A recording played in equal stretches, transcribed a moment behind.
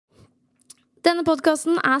Denne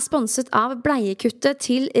podcasten sponset av bleiekuttet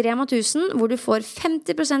til Rema 1000, hvor du får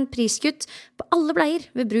 50% priskutt på alle bleier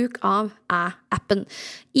ved bruk av appen.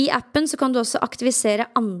 I appen så kan du også aktivisere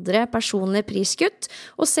andre personlige priskutt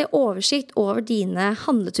og se oversikt over dine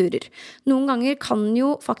handleturer. Noen ganger kan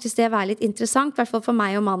jo faktisk det være litt interessant, I hvert fall for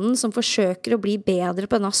meg og mannen som forsøker å bli bedre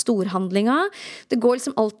på denne storhandlinga. Det går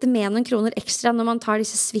liksom alltid med noen kroner ekstra når man tar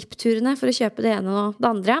disse svippturene for å kjøpe det ene og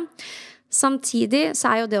det andre. Samtidig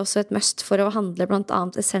så jo det også et must for å handle blant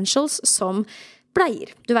annet essentials som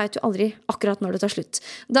bleier. Du vet jo aldri akkurat når det tar slutt.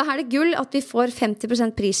 Da det gull at vi får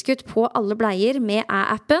 50% priskutt på alle bleier med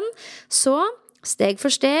appen. Så steg for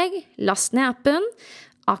steg, last ned appen,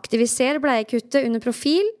 aktiviser bleiekuttet under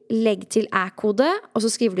profil, legg til kode, og så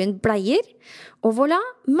skriver du inn bleier. Og voilà,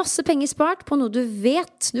 masse penger spart på noe du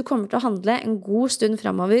vet du kommer til å handle en god stund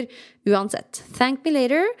fremover uansett. Thank me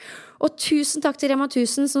later. Og tusen takk til Rema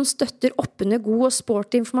 1000 som støtter oppunder god og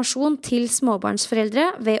sporty informasjon til småbarnsforeldre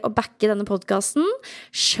ved å backe denne podcasten.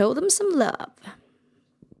 Show them some love.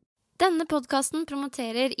 Denne podcasten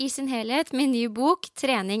promoterer I sin helhet min nye bok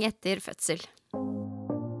Trening etter fødsel.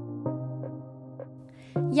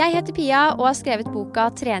 Jeg heter Pia og har skrevet boka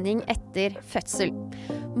Trening etter fødsel.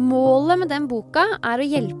 Målet med den boka å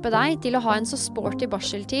hjelpe deg til å ha en så sporty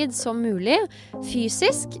barseltid som mulig,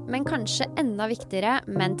 fysisk, men kanskje enda viktigere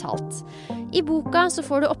mentalt. I boka så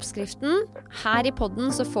får du oppskriften, her I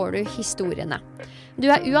podden så får du historiene. Du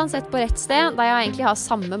uansett på rett sted, da jeg egentlig har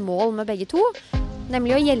samme mål med begge to,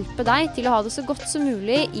 nemlig å hjelpe deg til å ha det så godt som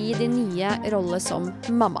mulig I din nye rolle som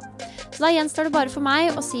mamma. Så da gjenstår det bare for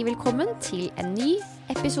meg å si velkommen til en ny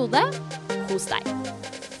episode hos deg.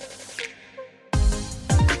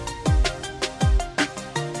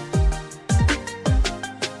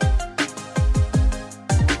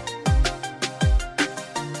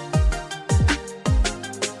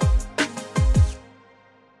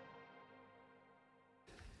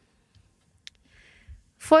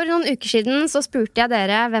 For noen uker siden så spurte jeg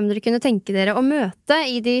dere hvem dere kunne tenke dere å møte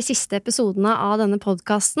I de siste episodene av denne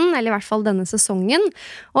podcasten, eller I hvert fall denne sesongen,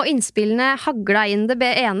 og innspillene hagla inn det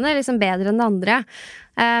ene liksom bedre enn det andre.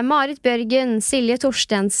 Marit Bjørgen, Silje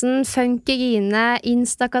Torstensen, Funky Gine,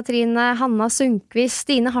 Insta-Katrine, Hanna Sundqvist,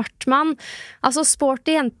 Stine Hartmann, altså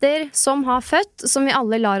sporty jenter som har født, som vi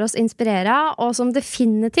alle lar oss inspirere av, og som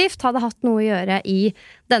definitivt hadde hatt noe å gjøre I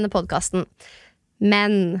denne podcasten.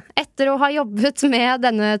 Men etter å ha jobbet med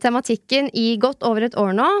denne tematikken I godt over et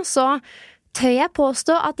år nå, så tør jeg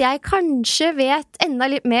påstå at jeg kanskje vet enda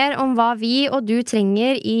litt mer om hva vi og du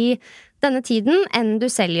trenger I denne tiden enn du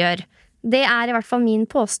selv gjør. Det I hvert fall min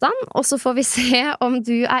påstand, og så får vi se om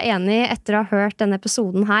du enig etter å ha hørt denne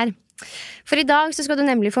episoden her. For I dag så skal du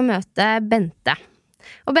nemlig få møte Bente.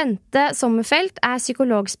 Og Bente Sommerfelt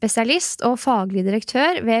psykologspesialist og faglig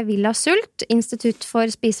direktør ved Villa Sult, Institutt for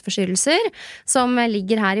spiseforstyrrelser, som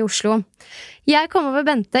ligger her I Oslo. Jeg kom over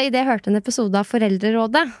Bente I det jeg hørte en episode av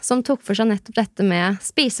Foreldrerådet, som tok for seg nettopp dette med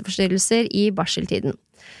spiseforstyrrelser I barseltiden.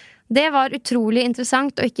 Det var utrolig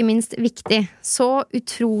interessant og ikke minst viktig. Så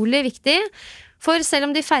utrolig viktig, for selv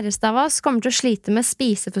om de færreste av oss kommer til å slite med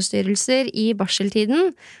spiseforstyrrelser I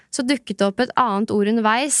barseltiden, så dukket det opp et annet ord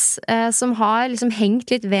underveis som har liksom hengt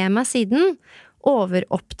litt ved meg siden,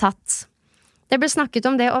 overopptatt. Det ble snakket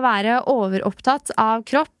om det å være overopptatt av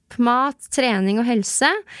kropp, mat, trening og helse,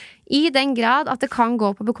 I den grad at det kan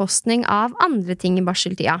gå på bekostning av andre ting I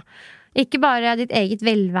barseltida. Ikke bare ditt eget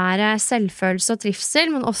velvære, selvfølelse og trivsel,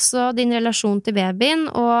 men også din relasjon til babyen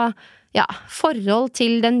og forhold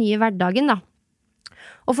til den nye hverdagen da.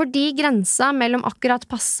 Og fordi grensa mellom akkurat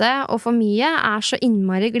passe og for mye så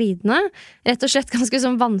innmari glidende, rett og slett ganske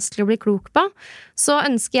sånn vanskelig å bli klok på, så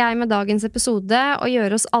ønsker jeg med dagens episode å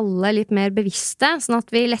gjøre oss alle litt mer bevisste, sånn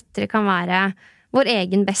at vi lettere kan være vår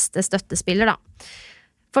egen beste støttespiller da.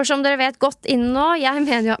 For som dere vet godt innen nå, jeg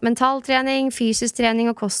mener jo at mentaltrening, fysisk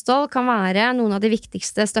trening og kosthold kan være noen av de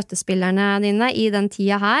viktigste støttespillerne dine I den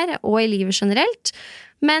tida her, og I livet generelt,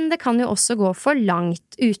 men det kan jo også gå for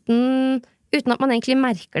langt uten at man egentlig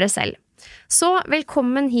merker det selv. Så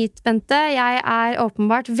velkommen hit, Bente. Jeg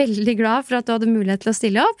åpenbart veldig glad for at du hadde mulighet til å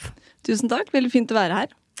stille opp. Tusen takk, veldig fint å være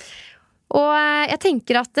her. Og jeg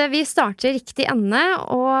tenker at vi starter riktig ende,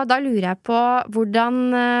 og da lurer jeg på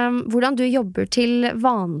hvordan du jobber til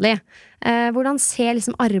vanlig. Hvordan ser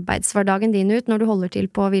liksom arbeidshverdagen din ut når du holder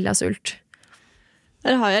til på Villa Sult?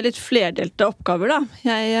 Der har jeg litt flerdelte oppgaver da.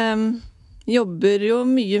 Jeg jobber jo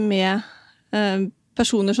mye med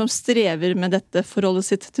personer som strever med dette forholdet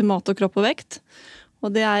sitt til mat og kropp og vekt.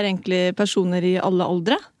 Og det egentlig personer I alle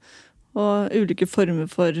aldre, og ulike former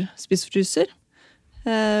for spiseforstyrrelser.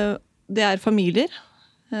 Det familier,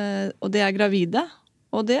 og det gravide,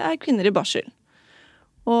 og det kvinner I barsel.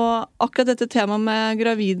 Og akkurat dette temaet med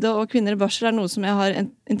gravide og kvinner i barsel noe som jeg har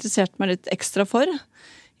interessert meg litt ekstra for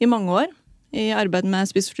i mange år i arbeid med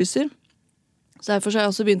spiseforstyrrelser. Så derfor har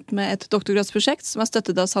jeg også begynt med et doktorgradsprosjekt som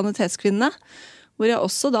støttet av Sanitetskvinnene, hvor jeg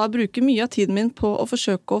også da bruker mye av tiden min på å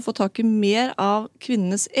forsøke å få tak i mer av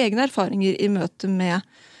kvinnenes egne erfaringer i møte med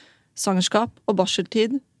svangerskap og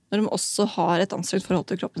barseltid, når de også har et anstrengt forhold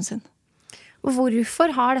til kroppen sin.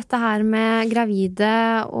 Hvorfor har dette her med gravide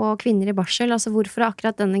og kvinner i barsel, altså hvorfor har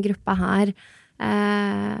akkurat denne gruppa her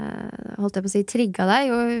holdt jeg på å si, trigget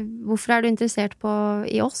deg? Og hvorfor du interessert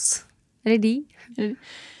i oss? Eller de?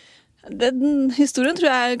 Den historien tror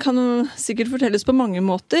jeg kan sikkert fortelles på mange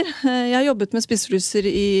måter. Jeg har jobbet med spiseforstyrrelser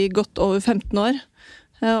i godt over 15 år.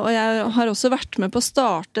 Og jeg har også vært med på å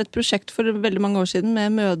starte et prosjekt for veldig mange år siden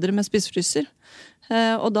med mødre med spiseforstyrrelser.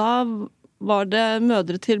 Og da var det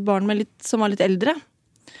mødre til barn som var litt eldre.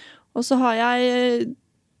 Og så har jeg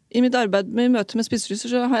i mitt arbeid med møte med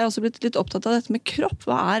spiseforstyrrelser så har jeg også blitt litt opptatt av dette med kropp.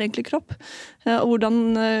 Hva egentlig kropp? Og hvordan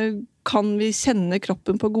kan vi kjenne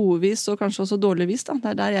kroppen på gode vis, og kanskje også dårlig vis? Da?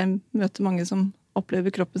 Det der jeg møter mange som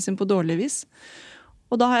opplever kroppen sin på dårlig vis.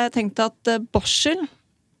 Og da har jeg tenkt at barsel,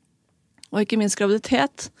 og ikke minst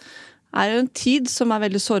graviditet, jo en tid som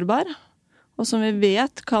veldig sårbar, og som vi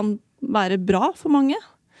vet kan være bra for mange,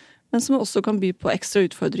 men som også kan by på ekstra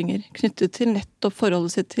utfordringer, knyttet til nettopp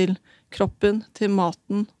forholdet sitt til kroppen, til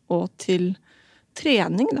maten og til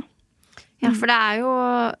trening, da. Ja, for det er jo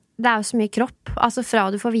så mye kropp. Altså fra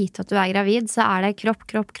du får vite at du gravid, så det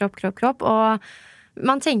kropp. Og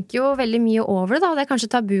man tenker jo veldig mye over det da, og det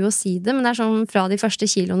kanskje tabu å si det, men det sånn fra de første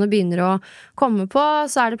kiloene begynner å komme på,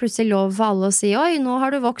 så det plutselig lov for alle å si, oi, nå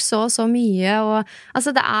har du vokst så mye, og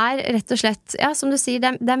altså det rett og slett, ja, som du sier,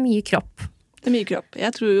 det mye kropp. Det mye kropp.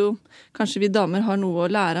 Jeg tror jo kanskje vi damer har noe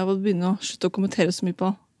å lære av å begynne å slutte å kommentere så mye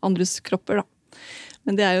på andres kropper, da.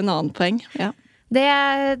 Men det jo en annen poeng, ja.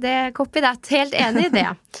 Det copy that, helt enig i det.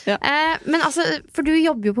 Ja. Men altså, for du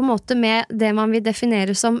jobber jo på en måte med det man vil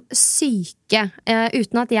definere som syke,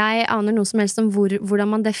 uten at jeg aner noe som helst om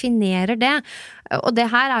hvordan man definerer det. Og det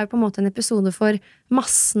her jo på en måte en episode for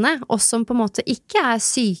massene, oss som på en måte ikke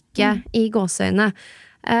syke i gåseøyne.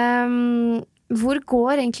 Hvor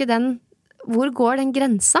går den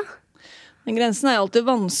grensa? Den grensen alltid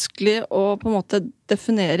vanskelig å på en måte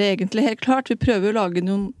definere egentlig helt klart. Vi prøver å lage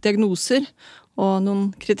noen diagnoser og noen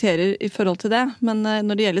kriterier i forhold til det. Men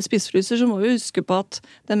når det gjelder spiseforstyrrelser, så må vi huske på at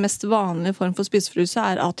den mest vanlige form for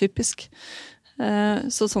spiseforstyrrelse atypisk.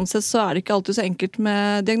 Så sånn sett så det ikke alltid så enkelt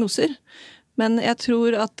med diagnoser. Men jeg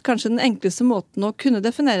tror at kanskje den enkleste måten å kunne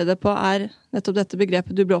definere det på nettopp dette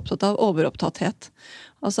begrepet du ble opptatt av, overopptatthet.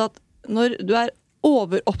 Altså at når du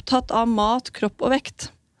overopptatt av mat, kropp og vekt,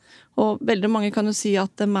 og veldig mange kan jo si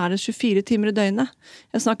at de det 24 timer i døgnet.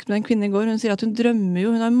 Jeg snakket med en kvinne i går, hun sier at hun drømmer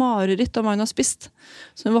jo, hun har mareritt om hva hun har spist.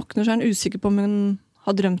 Så hun våkner så hun usikker på om hun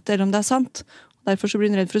har drømt det, eller om det sant. Og derfor så blir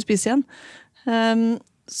hun redd for å spise igjen.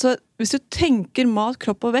 Så hvis du tenker mat,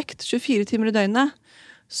 kropp og vekt 24 timer i døgnet,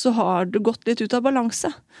 så har du gått litt ut av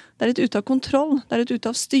balanse. Det litt ut av kontroll, det litt ut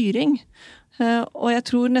av styring. Og jeg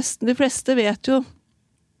tror nesten de fleste vet jo,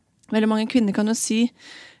 veldig mange kvinner kan jo si,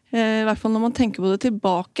 i hvert fall når man tenker på det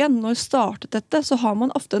tilbake, når startet dette, så har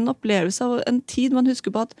man ofte en opplevelse av en tid man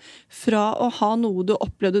husker på at fra å ha noe du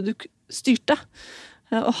opplevde du styrte,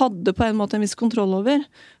 og hadde på en måte en viss kontroll over,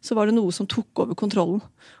 så var det noe som tok over kontrollen.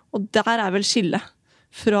 Og der vel skille.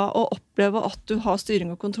 Fra å oppleve at du har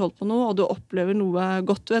styring og kontroll på noe, og du opplever noe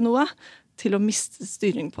godt ved noe, til å miste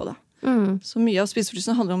styring på det. Så mye av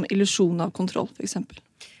spiseforstyrrelsen handler om illusjon av kontroll, for eksempel.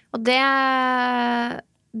 Og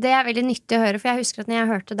det veldig nyttig å høre, for jeg husker at når jeg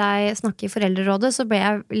hørte deg snakke i Foreldrerådet, så ble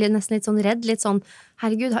jeg nesten litt sånn redd, litt sånn,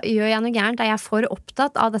 herregud, gjør jeg noe gærent? Jeg for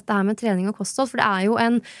opptatt av dette her med trening og kosthold? For det jo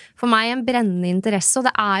for meg en brennende interesse, og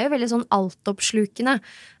det jo veldig sånn altoppslukende.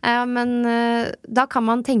 Men da kan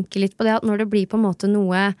man tenke litt på det at når det blir på en måte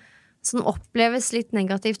noe som oppleves litt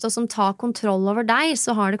negativt, og som tar kontroll over deg,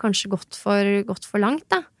 så har det kanskje gått for langt,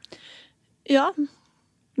 da? Ja,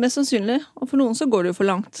 mest sannsynlig. Og for noen så går det jo for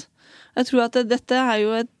langt. Jeg tror at dette jo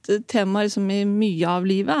et tema liksom, i mye av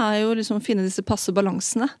livet, jo liksom å finne disse passe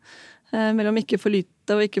balansene mellom ikke for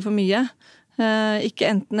lite og ikke for mye. Ikke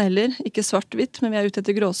enten eller, ikke svart-hvitt, men vi ute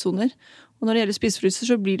etter gråsoner. Og når det gjelder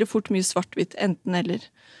spiseforstyrrelser, så blir det fort mye svart-hvitt, enten eller.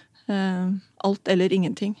 Alt eller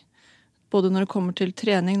ingenting. Både når det kommer til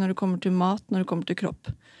trening, når det kommer til mat, når det kommer til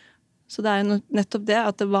kropp. Så det jo nettopp det,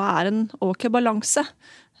 at hva en ok balanse.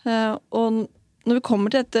 Og når vi kommer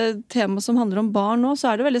til dette temaet som handler om barn nå,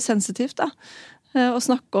 så det veldig sensitivt da, å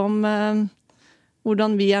snakke om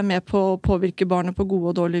hvordan vi med på å påvirke barnet på gode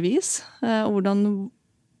og dårlige vis, og hvordan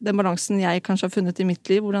den balansen jeg kanskje har funnet i mitt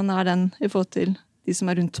liv, hvordan den i forhold til de som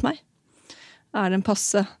rundt meg? Den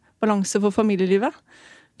passe balanse for familielivet,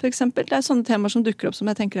 for eksempel. Det sånne temaer som dukker opp som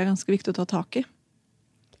jeg tenker ganske viktig å ta tak i.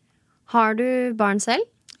 Har du barn selv?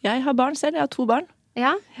 Jeg har barn selv, jeg har 2 barn.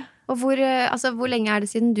 Ja, og hvor lenge det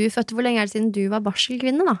siden du fødte? Hvor lenge det siden du var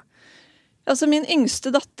barselkvinne da? Altså min yngste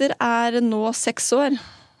datter nå 6 år.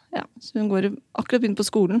 Ja, så hun går akkurat begynt på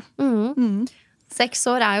skolen. 6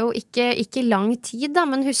 år jo ikke lang tid da,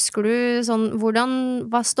 men husker du sånn, hvordan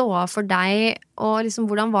var ståa for deg, og liksom,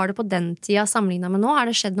 hvordan var det på den tida sammenlignet med nå? Har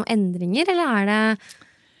det skjedd noen endringer, eller det...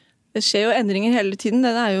 Det skjer jo endringer hele tiden,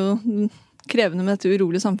 det jo krevende med dette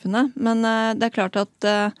urolige samfunnet. Men det klart at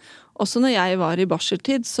også når jeg var i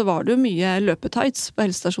barseltid, så var det jo mye løpetights på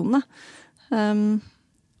helsestasjonene.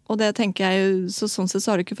 Og det tenker jeg, sånn sett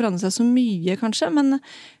så har det ikke forandret seg så mye kanskje, men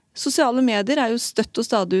sosiale medier jo støtt og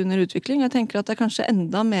stadig under utvikling. Jeg tenker at det kanskje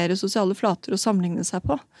enda mer sosiale flater å sammenligne seg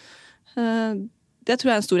på. Det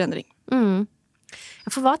tror jeg en stor endring.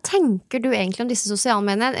 For hva tenker du egentlig om disse sosiale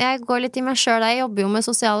mediene? Jeg går litt i meg selv, jeg jobber jo med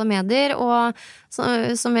sosiale medier, og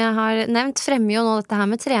som jeg har nevnt, fremmer jo nå dette her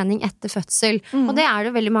med trening etter fødsel. Og det det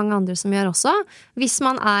jo veldig mange andre som gjør også. Hvis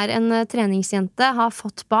man en treningsjente, har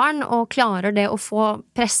fått barn, og klarer det å få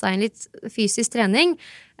presset inn litt fysisk trening,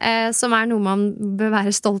 som noe man bør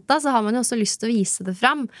være stolt av, så har man jo også lyst til å vise det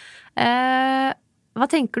fram. Hva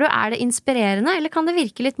tenker du? Det inspirerende, eller kan det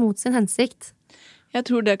virke litt mot sin hensikt? Jeg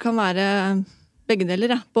tror det kan være begge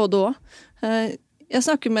deler, både og. Jeg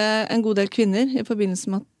snakker med en god del kvinner i forbindelse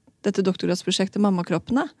med dette doktorgradsprosjektet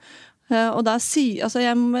Mammakroppene. Og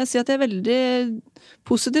jeg må si at jeg veldig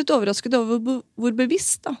positivt overrasket over hvor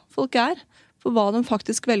bevisst folk for hva de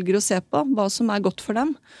faktisk velger å se på, hva som godt for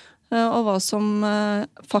dem, og hva som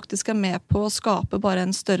faktisk med på å skape bare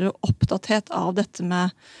en større opptatthet av dette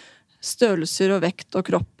med størrelser og vekt og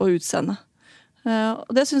kropp og utseende. Og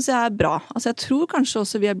det synes jeg bra. Altså jeg tror kanskje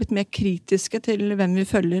også vi blitt mer kritiske til hvem vi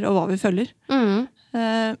følger og hva vi følger.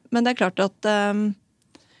 Men det klart at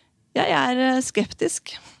jeg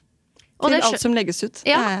skeptisk til alt som legges ut.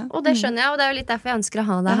 Ja, og det skjønner jeg, og det jo litt derfor jeg ønsker å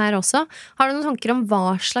ha deg her også. Har du noen tanker om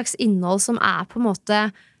hva slags innhold som på en måte,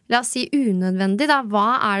 la oss si, unødvendig da?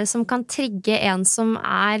 Hva det som kan trigge en som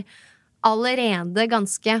allerede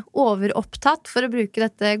ganske overopptatt, for å bruke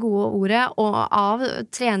dette gode ordet, og av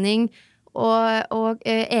trening og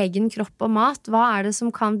egen kropp og mat? Hva det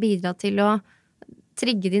som kan bidra til å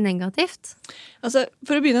trigge de negativt? Altså,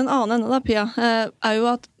 for å begynne en annen ende da, Pia, jo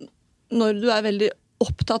at når du veldig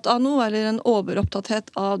opptatt av noe, eller en overopptatthet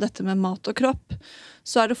av dette med mat og kropp,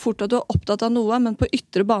 så det fort at du opptatt av noe, men på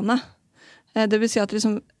ytre bane. Det vil si at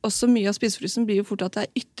liksom, også mye av spiseforstyrrelsen blir jo fort at det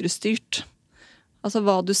ytrestyrt. Altså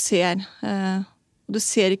hva du ser. Du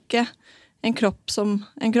ser ikke en kropp som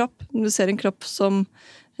en kropp, du ser en kropp som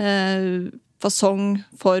fasong,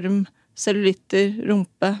 form, cellulitter,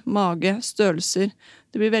 rumpe, mage, størrelser.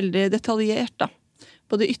 Det blir veldig detaljert da,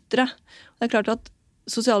 på det ytre. Det klart at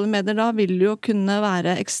sosiale medier da vil jo kunne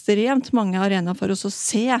være ekstremt mange arenaer for oss å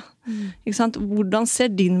se. Ikke sant? Hvordan ser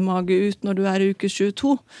din mage ut når du i uke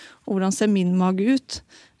 22? Og hvordan ser min mage ut?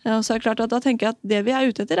 Og så det klart at da tenker jeg at det vi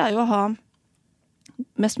ute etter jo å ha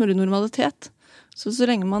mest mulig normalitet. Så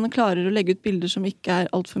lenge man klarer å legge ut bilder som ikke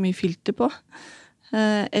alt for mye filter på,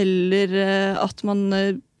 eller at man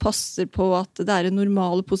passer på at det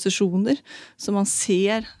normale posisjoner, så man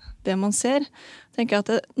ser det man ser, tenker jeg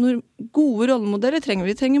at gode rollemodeller trenger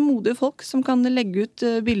vi. Vi trenger modige folk som kan legge ut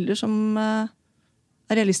bilder som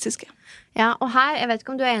realistiske. Ja, og her, jeg vet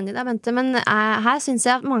ikke om du enig i det, Bente, men her synes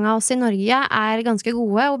jeg at mange av oss i Norge ganske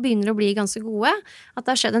gode, og begynner å bli ganske gode. At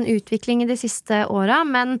det har skjedd en utvikling i de siste årene,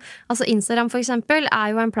 men altså Instagram for eksempel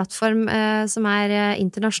jo en plattform som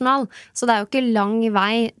internasjonal, så det jo ikke lang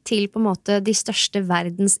vei til på en måte de største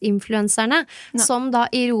verdensinfluenserne, som da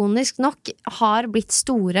ironisk nok har blitt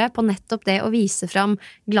store på nettopp det å vise fram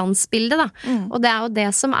glansbildet, da. Og det jo det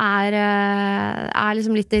som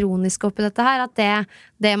liksom litt ironisk oppi dette her, at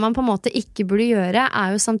det man på en måte ikke burde gjøre,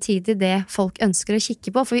 jo samtidig det folk ønsker å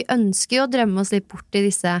kikke på, for vi ønsker jo å drømme oss litt bort i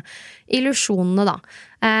disse illusjonene da.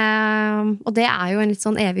 Og det jo en litt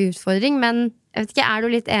sånn evig utfordring, men jeg vet ikke, du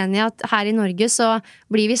litt enig i at her i Norge så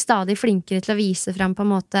blir vi stadig flinkere til å vise frem på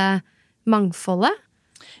en måte mangfoldet?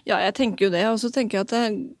 Ja, jeg tenker jo det, og så tenker jeg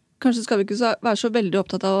at kanskje skal vi ikke være så veldig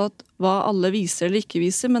opptatt av hva alle viser eller ikke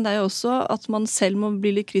viser, men det jo også at man selv må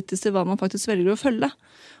bli litt kritisk til hva man faktisk velger å følge.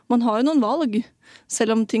 Man har jo noen valg,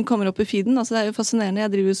 selv om ting kommer opp i feeden. Altså, det jo fascinerende,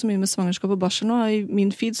 jeg driver jo så mye med svangerskap og barsel nå, og i min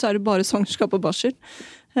feed så det bare svangerskap og barsel.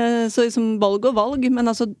 Så liksom valg og valg,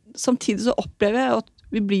 men altså, samtidig så opplever jeg at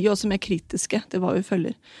vi blir jo også mer kritiske til hva vi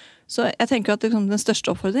følger. Så jeg tenker at liksom, den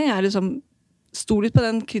største oppfordringen liksom, stol litt på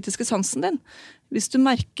den kritiske sansen din. Hvis du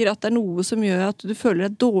merker at det noe som gjør at du føler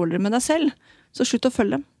deg dårligere med deg selv, så slutt å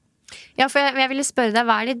følge dem. Ja, for jeg ville spørre deg,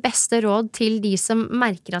 hva ditt beste råd til de som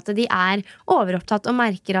merker at de overopptatt og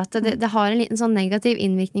merker at det har en liten sånn negativ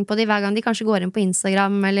innvirkning på de hver gang de kanskje går inn på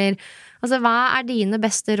Instagram, eller altså, hva dine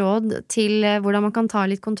beste råd til hvordan man kan ta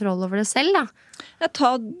litt kontroll over det selv, da?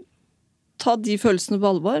 Ta de følelsene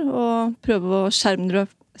på alvor, og prøve å skjerme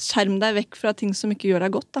deg vekk fra ting som ikke gjør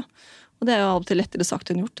deg godt, da. Og det jo av og til lettere sagt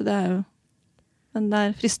enn gjort, men det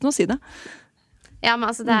fristende å si det. Ja, men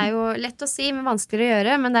altså, det jo lett å si, men vanskeligere å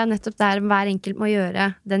gjøre, men det jo nettopp der hver enkelt må gjøre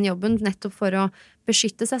den jobben, nettopp for å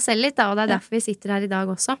beskytte seg selv litt, da, og det derfor vi sitter her i dag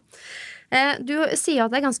også. Du sier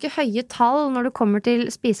at det ganske høye tall når du kommer til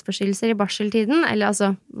spiseforstyrrelser i barseltiden, eller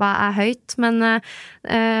altså, hva høyt, men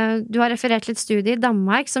du har referert litt studie i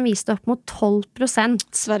Danmark som viste opp mot 12%.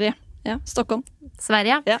 Sverige, ja, Stockholm.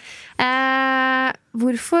 Sverige? Ja.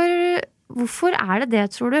 Hvorfor det,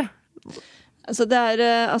 tror du?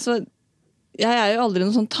 Altså, jeg jo aldri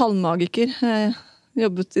noen sånn tallmagiker. Jeg har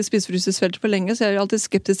jobbet i spiseforstyrrelsesfeltet for lenge, så jeg jo alltid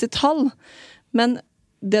skeptisk til tall. Men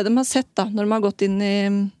det de har sett da, når de har gått inn i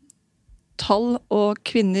tall og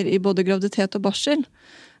kvinner i både graviditet og barsel,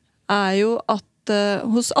 jo at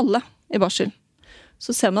hos alle i barsel,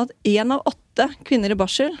 så ser man at 1 av 8 kvinner i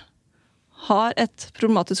barsel har et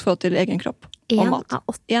problematisk forhold til egen kropp og mat.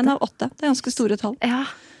 1 av 8. Det ganske store tall. Ja.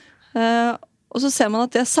 Og så ser man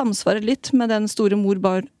at det samsvarer litt med den store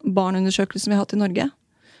mor-barn-undersøkelsen vi har hatt i Norge,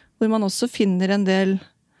 hvor man også finner en del,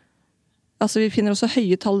 altså vi finner også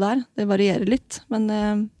høye tall der, det varierer litt, men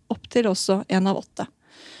opp til også 1 av 8.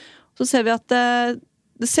 Så ser vi at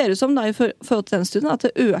det ser ut som da, i forhold til den studien, at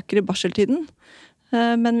det øker i barseltiden,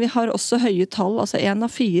 men vi har også høye tall, altså 1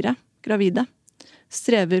 av 4 gravide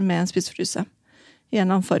strever med en spiseforstyrrelse i en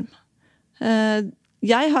eller annen form.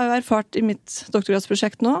 Jeg har jo erfart i mitt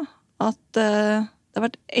doktorgradsprosjekt nå, at det har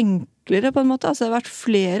vært enklere på en måte. Altså det har vært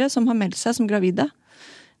flere som har meldt seg som gravide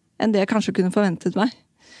enn det jeg kanskje kunne forventet meg.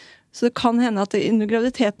 Så det kan hende at under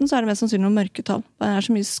graviditeten så det mest sannsynlig noen mørketall. Det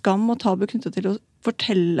så mye skam og tabu knyttet til å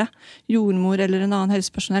fortelle jordmor eller en annen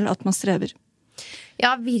helsepersonell at man strever.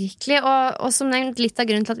 Ja, virkelig. Og som nevnt, litt av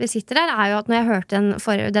grunnen til at vi sitter der jo at når jeg hørte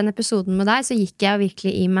den episoden med deg, så gikk jeg jo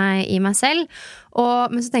virkelig i meg selv.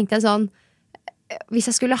 Men så tenkte jeg sånn, hvis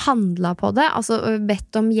jeg skulle handla på det, altså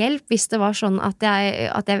bedt om hjelp, hvis det var sånn at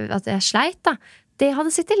jeg sleit, da, det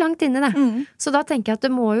hadde sittet langt inne det. Så da tenker jeg at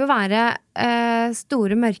det må jo være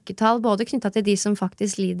store mørketall, både knyttet til de som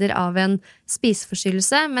faktisk lider av en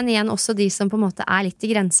spiseforstyrrelse, men igjen også de som på en måte litt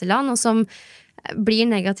i grenseland, og som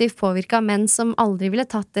blir negativt påvirket, men som aldri ville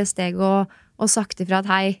tatt det steget og sagt ifra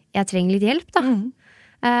at hei, jeg trenger litt hjelp, da.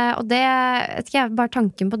 Og det, vet ikke jeg, bare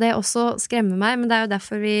tanken på det også skremmer meg, men det jo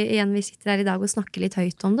derfor vi sitter her i dag og snakker litt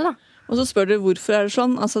høyt om det, da. Og så spør du hvorfor det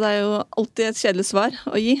sånn. Altså det jo alltid et kjedelig svar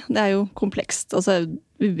å gi. Det jo komplekst. Altså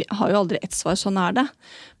vi har jo aldri ett svar, sånn det.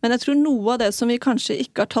 Men jeg tror noe av det som vi kanskje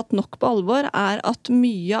ikke har tatt nok på alvor, at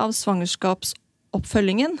mye av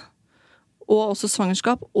svangerskapsoppfølgingen, og også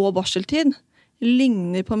svangerskap og barseltid,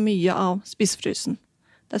 ligner på mye av spiseforstyrrelsen.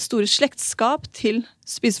 Det store slektskap til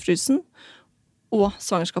spiseforstyrrelsen, og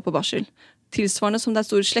svangerskap og barsel. Tilsvarende som det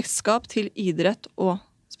store slektskap til idrett og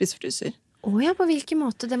spiseforstyrrelser. Ja, på hvilken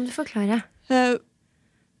måte? Det må du forklare.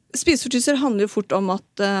 Spiseforstyrrelser handler jo fort om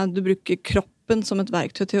at du bruker kroppen som et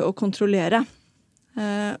verktøy til å kontrollere.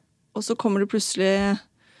 Og så kommer det plutselig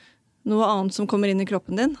noe annet som kommer inn i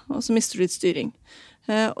kroppen din, og så mister du litt styring.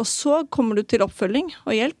 Og så kommer du til oppfølging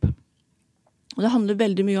og hjelp. Og det handler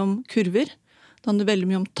veldig mye om kurver. Det handler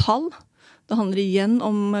veldig mye om tall. Det handler igjen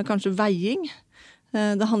om kanskje veiing.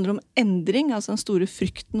 Det handler om endring, altså den store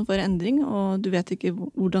frykten for endring, og du vet ikke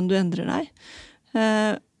hvordan du endrer deg.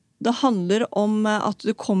 Det handler om at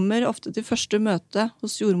du kommer ofte til første møte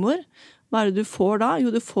hos jordmor. Hva det du får da? Jo,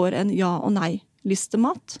 du får en ja- og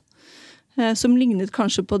nei-listemat, som lignet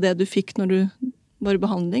kanskje på det du fikk når du var i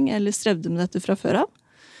behandling, eller strevde med dette fra før av.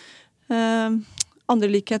 Andre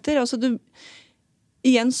likheter, altså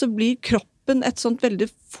igjen så blir kroppen et sånt veldig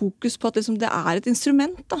fokus på at liksom det et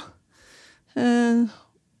instrument da.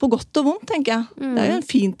 På godt og vondt, tenker jeg. Det jo en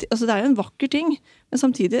fint, altså det jo en vakker ting, men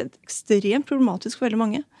samtidig ekstremt problematisk for veldig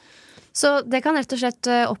mange. Så det kan rett og slett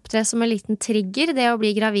opptre som en liten trigger, det å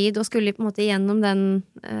bli gravid og skulle på en måte gjennom den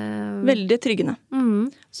Veldig tryggende.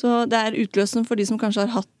 Så det utløsende for de som kanskje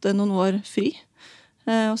har hatt noen år fri.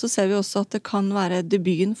 Og så ser vi også at det kan være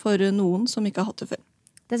debuten for noen som ikke har hatt det før.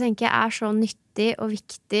 Det tenker jeg så nyttig og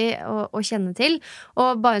viktig å kjenne til.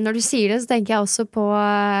 Og bare når du sier det, så tenker jeg også på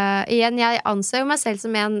igjen, jeg anser jo meg selv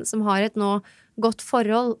som en som har et nå godt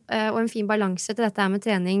forhold og en fin balanse til dette her med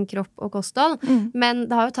trening, kropp og kosthold. Men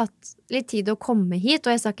det har jo tatt litt tid å komme hit,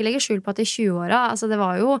 og jeg skal ikke legge skjul på at i 20-åra, altså det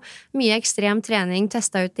var jo mye ekstrem trening,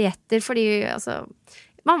 testet ut dietter, fordi altså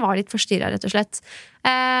man var litt forstyrret, rett og slett.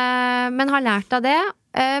 Men har lært av det.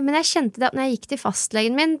 Men jeg kjente det at når jeg gikk til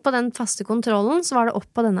fastlegen min på den faste kontrollen, så var det opp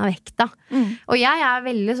på denne vekta. Og jeg er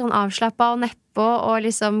veldig sånn avslappet og neppe og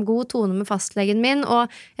liksom god tone med fastlegen min,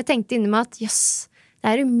 og jeg tenkte inni meg at jøss,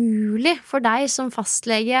 det er umulig for deg som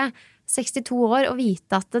fastlege 62 år å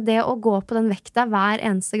vite at det å gå på den vekta hver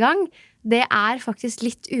eneste gang, det er faktisk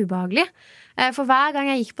litt ubehagelig. For hver gang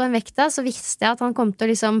jeg gikk på den vekta, så visste jeg at han kom til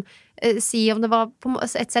å liksom si om det var på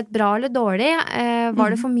et sett bra eller dårlig.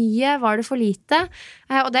 Var det for mye? Var det for lite?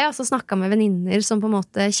 Og det har jeg også snakket med venninner som på en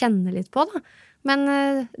måte kjenner litt på da. Men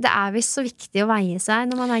det er visst så viktig å veie seg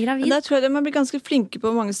når man er gravid. Der tror jeg man blir ganske flinke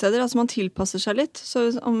på mange steder. Altså man tilpasser seg litt. Så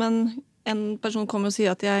om en person kommer og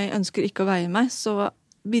sier at jeg ønsker ikke å veie meg, så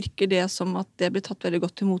virker det som at det blir tatt veldig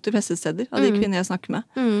godt imot de fleste steder av de kvinner jeg snakker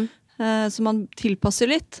med. Så man tilpasser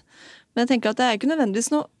litt. Men jeg tenker at det er ikke nødvendigvis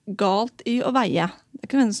noe galt i å veie. Det er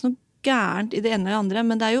ikke nødvendigvis noe gærent i det ene eller andre,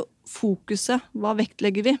 men det er jo fokuset. Hva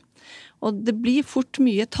vektlegger vi? Og det blir fort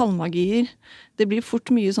mye tallmagier. Det blir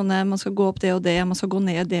fort mye sånne, man skal gå opp det og det, man skal gå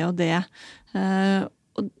ned det og det.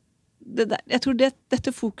 Og jeg tror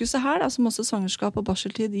dette fokuset her, da, som også svangerskap og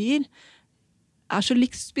barseltid gir, er så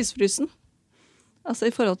likt spissfrysen. Altså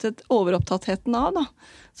i forhold til overopptattheten av, da,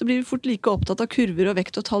 så blir vi fort like opptatt av kurver og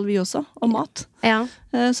vekt og tall vi også, og mat. Ja.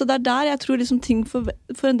 Så det er der jeg tror liksom ting for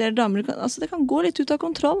en del damer, altså det kan gå litt ut av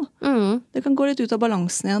kontroll. Det kan gå litt ut av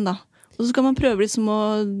balansen igjen da. Og så skal man prøve liksom å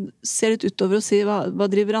se litt utover og si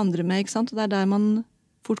hva driver andre med, ikke sant? Og det er der man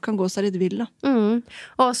fort kan gå seg litt vill da.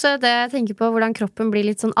 Og også det jeg tenker på hvordan kroppen blir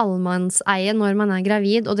litt sånn allmannseie når man er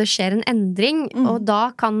gravid, og det skjer en endring, og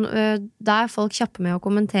da er folk kjappe med å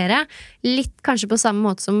kommentere. Litt kanskje på samme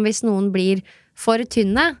måte som hvis noen blir for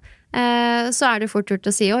tynne, så er det fort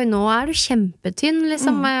gjort å si, oi, nå er du kjempetynn,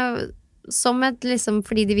 liksom, som liksom,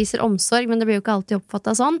 fordi de viser omsorg, men det blir jo ikke alltid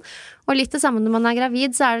oppfattet sånn. Og litt det samme når man er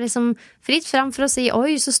gravid, så er det liksom fritt fram for å si,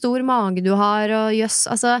 oi, så stor mage du har, og jøss,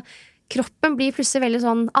 altså kroppen blir plutselig veldig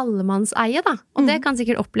sånn allemannseie da, og det kan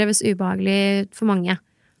sikkert oppleves ubehagelig for mange.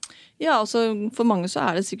 Ja, altså for mange så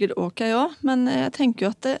er det sikkert ok også, men jeg tenker jo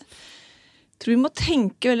at jeg tror vi må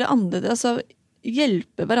tenke veldig annerledes, altså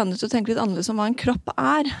hjelpe hverandre til å tenke litt annerledes om hva en kropp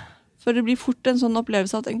er, for det blir fort en sånn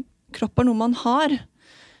opplevelse at en kropp er noe man har.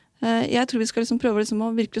 Jeg tror vi skal liksom prøve liksom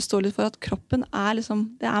å virkelig stå litt for at kroppen er liksom,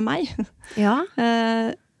 det er meg. Ja.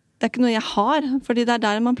 Det er ikke noe jeg har, fordi det er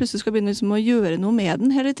der man plutselig skal begynne liksom å gjøre noe med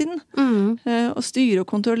den hele tiden. Og styre og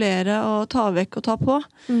kontrollere og ta vekk og ta på.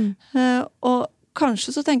 Og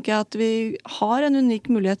kanskje så tenker jeg at vi har en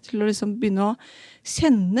unik mulighet til å liksom begynne å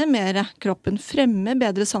kjenne mer kroppen, fremme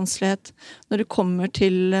bedre sanselighet når det kommer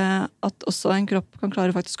til at også en kropp kan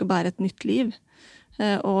klare faktisk å bære et nytt liv.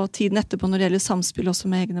 Og tiden etterpå når det gjelder samspill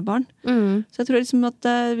også med egne barn. Så jeg tror liksom at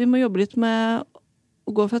vi må jobbe litt med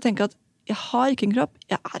å gå for å tenke at jeg har ikke en kropp,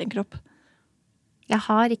 jeg er en kropp. Jeg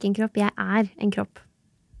har ikke en kropp, jeg er en kropp.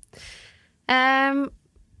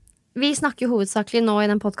 Vi snakker jo hovedsakelig nå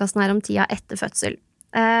i den podcasten her om tida etter fødsel.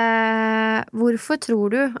 Hvorfor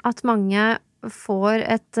tror du at mange får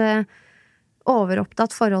et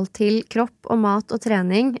overopptatt forhold til kropp og mat og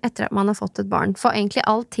trening etter at man har fått et barn? For egentlig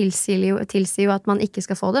alt tilsier jo at man ikke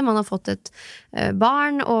skal få det. Man har fått et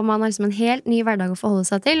barn, og man har liksom en helt ny hverdag å forholde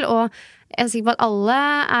seg til, og jeg er sikker på at alle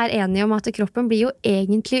er enige om at kroppen blir jo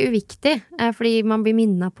egentlig uviktig, fordi man blir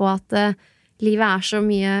minnet på at livet er så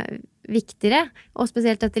mye viktigere, og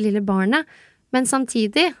spesielt dette lille barnet. Men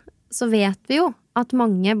samtidig så vet vi jo at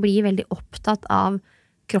mange blir veldig opptatt av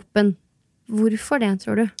kroppen. Hvorfor det,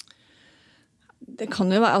 tror du? Det kan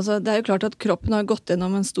jo være, altså det er jo klart at kroppen har gått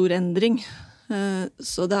gjennom en stor endring,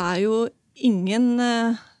 så det er jo ingen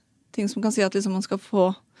ting som kan si at liksom man skal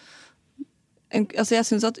få altså jeg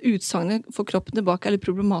synes at utsagnet for kroppen tilbake er litt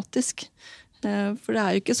problematisk, for det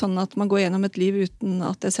er jo ikke sånn at man går gjennom et liv uten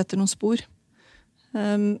at det setter noen spor.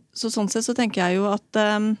 Så sånn sett så tenker jeg jo at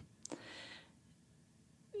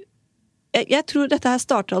jeg tror dette her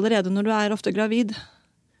starter allerede når du er ofte gravid.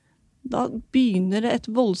 Da begynner det et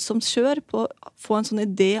voldsomt kjør på å få en sånn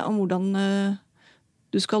idé om hvordan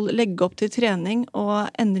du skal legge opp til trening og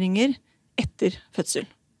endringer etter fødsel.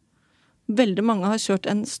 Veldig mange har kjørt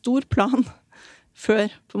en stor plan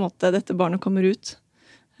før på en måte dette barnet kommer ut.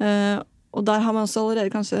 Og der har man også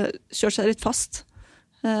allerede kanskje kjørt seg litt fast.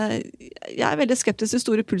 Jeg er veldig skeptisk til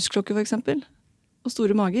store pulsklokker for eksempel, og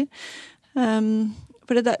store mager.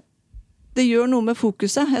 For det gjør noe med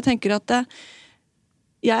fokuset. Jeg tenker at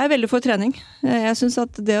jeg er veldig for trening. Jeg synes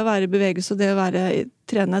at det å være i bevegelse og det å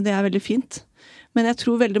trene, det er veldig fint. Men jeg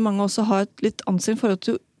tror veldig mange også har et litt anstrengt forhold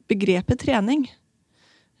til begrepet trening.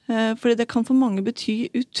 Fordi det kan for mange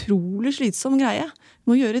bety utrolig slitsom greie.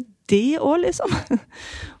 Du må gjøre det også, liksom.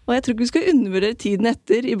 Og jeg tror ikke vi skal undervurdere tiden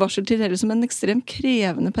etter i barseltid heller som en ekstremt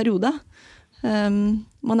krevende periode.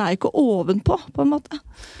 Man ikke ovenpå, på en måte.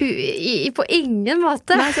 På ingen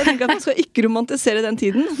måte. Nei, så jeg tenker at man skal ikke romantisere den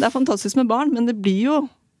tiden. Det fantastisk med barn, men det blir jo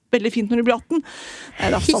veldig fint når de blir 18.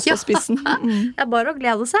 Det satt på spissen. Det bare å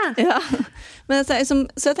glede seg. Ja, men så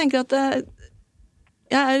jeg tenker at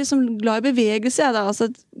jeg liksom glad i bevegelse.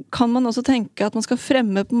 Altså, kan man også tenke at man skal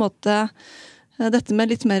fremme på en måte dette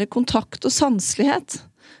med litt mer kontakt og sanselighet?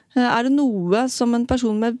 Det noe som en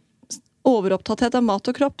person med overopptatthet av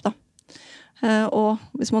mat og kropp, da? Og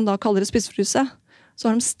hvis man da kaller det spisefryse, så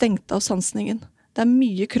har de stengt av sansningen. Det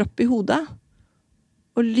mye kropp i hodet,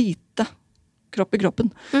 og lite kropp i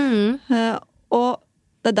kroppen. Og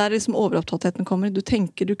det der liksom overopptattheten kommer. Du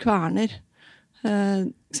tenker, du kverner.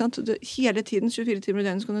 Ikke sant? Hele tiden, 24 timer i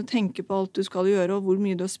døgnet, så kan du tenke på alt du skal gjøre, og hvor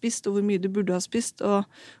mye du har spist, og hvor mye du burde ha spist, og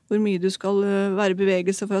hvor mye du skal være i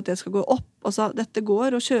bevegelse for at det skal gå opp. Altså, dette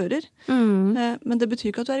går og kjører, men det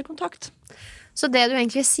betyr ikke at du i kontakt. Så det du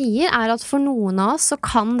egentlig sier at for noen av oss så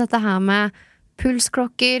kan dette her med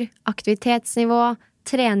pulsklokker, aktivitetsnivå,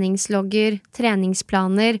 treningslogger,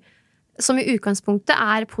 treningsplaner, som i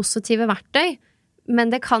utgangspunktet positive verktøy, men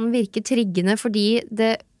det kan virke triggende fordi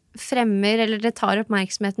det fremmer, eller det tar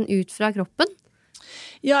oppmerksomheten ut fra kroppen?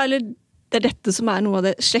 Ja, eller det dette som noe av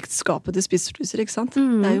det slektskapet til spisefryser, ikke sant?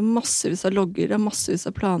 Det jo massevis av logger, det massevis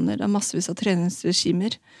av planer, det massevis av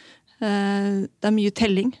treningsregimer. Det mye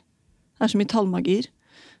telling. Det så mye tallmagier.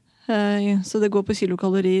 Så det går på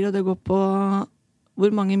kilokalorier, og det går på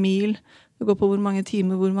hvor mange mil, det går på hvor mange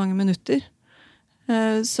timer, hvor mange minutter.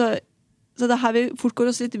 Så det her vi fort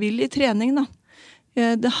går oss litt vill i trening, da.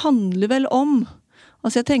 Det handler vel om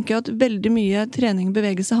jeg tenker at veldig mye trening og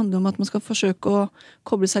bevegelse handler om at man skal forsøke å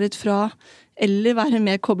koble seg litt fra, eller være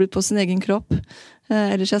mer koblet på sin egen kropp,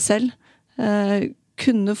 eller seg selv.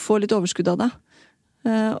 Kunne få litt overskudd av det.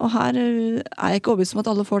 Og her jeg ikke overbevist om at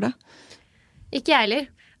alle får det. Ikke jeg heller.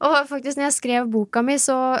 Og faktisk når jeg skrev boka mi,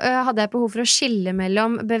 så hadde jeg behov for å skille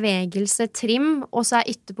mellom bevegelse, trim, og så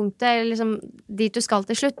ytterpunktet, liksom dit du skal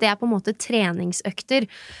til slutt, det på en måte treningsøkter.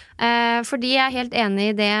 Fordi jeg helt enig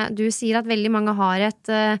i det du sier, at veldig mange har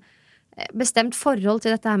et bestemt forhold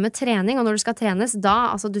til dette her med trening, og når du skal trenes,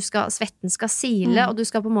 da, svetten skal sile, og du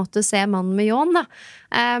skal på en måte se mannen med ljåen, da.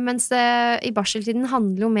 Mens det i barseltiden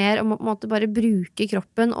handler jo mer om å på en måte bare bruke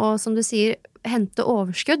kroppen, og som du sier, hente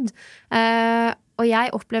overskudd. Og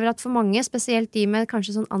jeg opplever at for mange, spesielt de med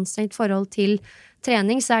kanskje sånn anstrengt forhold til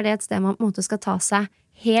trening, så det et sted man på en måte skal ta seg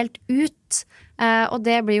helt ut. Og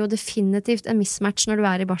det blir jo definitivt en mismatch når du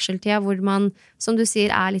i barseltida, hvor man, som du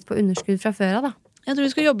sier, litt på underskudd fra før av, da. Jeg tror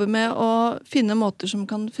vi skal jobbe med å finne måter som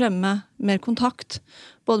kan fremme mer kontakt,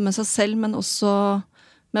 både med seg selv, men også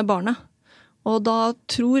med barnet. Og da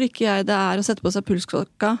tror ikke jeg det å sette på seg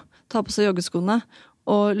pulsklokka, ta på seg joggeskoene,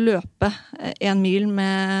 og løpe 1 mil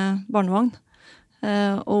med barnevogn.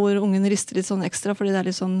 Og hvor ungen rister litt sånn ekstra fordi det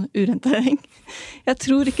litt sånn urent terreng. Jeg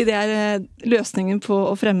tror ikke det løsningen på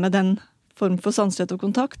å fremme den form for sanselighet og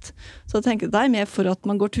kontakt. Så jeg tenker det mer for at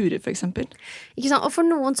man går turer, for eksempel. Ikke sant? Og for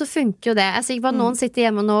noen så funker jo det. Jeg er sikker på at noen sitter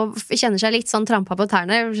hjemme nå og kjenner seg litt sånn trampa på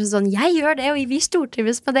tærne. Sånn, jeg gjør det, og vi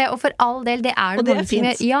stortrives med det, og for all del, det det og det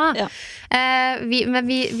fint. Ja. Men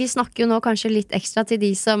vi snakker jo nå kanskje litt ekstra til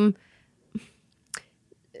de som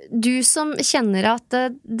du som kjenner at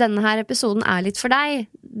denne her episoden litt for deg,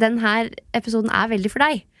 denne her episoden veldig for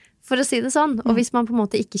deg, for å si det sånn. Og hvis man på en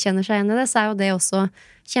måte ikke kjenner seg igjen i det, så jo det også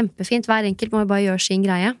kjempefint. Hver enkelt må jo bare gjøre sin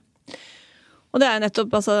greie. Og det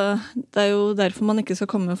nettopp, det jo derfor man ikke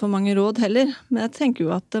skal komme med for mange råd heller. Men jeg tenker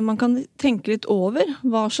jo at man kan tenke litt over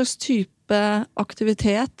hva slags type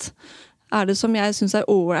aktivitet det som jeg synes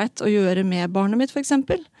ålreit å gjøre med barnet mitt, for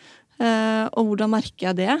eksempel. Og hvordan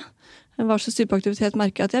merker jeg det? Hva slags type aktivitet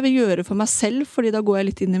merker jeg at jeg vil gjøre for meg selv, fordi da går jeg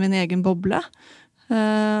litt inn i min egen boble.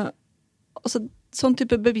 Sånn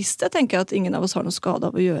type bevissthet tenker jeg at ingen av oss har noe skade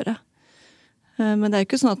av å gjøre. Men det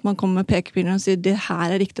ikke sånn at man kommer med pekepinner og sier det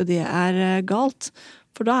her riktig og det galt.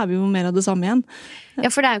 For da vi jo mer av det samme igjen. Ja,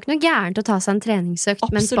 for det jo ikke noe gærent å ta seg en treningsøkt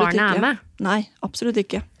mens barnet med. Nei, absolutt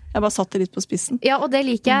ikke. Jeg bare satt det litt på spissen. Ja, og det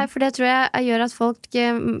liker jeg, for det tror jeg gjør at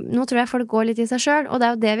nå tror jeg folk går litt i seg selv, og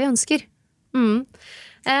det jo det vi ønsker.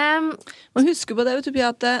 Man husker på det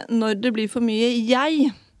at når det blir for mye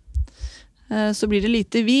jeg, så blir det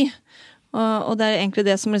lite vi. Og det egentlig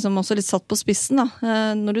det som liksom også litt satt på spissen, da.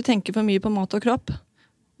 Når du tenker for mye på mat og kropp,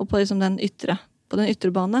 og på liksom den ytre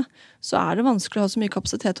bane, så det vanskelig å ha så mye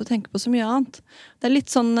kapasitet til å tenke på så mye annet. Det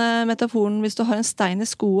litt sånn metaforen hvis du har en stein i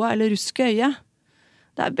skoa eller rusk i øyet.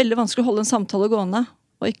 Det veldig vanskelig å holde en samtale gående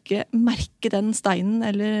og ikke merke den steinen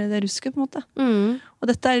eller det rusket, på en måte. Og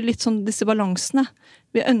dette litt sånn disse balansene.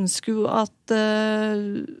 Vi ønsker jo at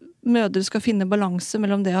mødre skal finne balanse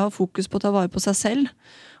mellom det å ha fokus på å ta vare på seg selv,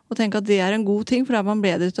 og tenke at det en god ting, for da man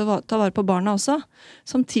bedre til å ta vare på barna også.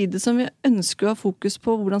 Samtidig som vi ønsker å ha fokus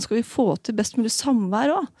på hvordan skal vi få til best mulig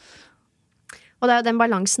samvær også. Og det jo den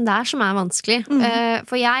balansen der som vanskelig.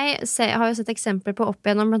 For jeg har jo sett eksempler på opp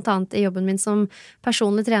igjennom, blant annet i jobben min som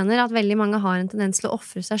personlig trener, at veldig mange har en tendens til å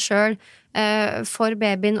offre seg selv for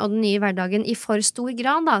babyen og den nye hverdagen i for stor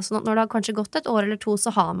grad. Da. Sånn at når det har kanskje gått 1 år eller 2,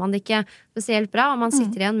 så har man det ikke spesielt bra, og man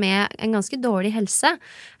sitter igjen med en ganske dårlig helse.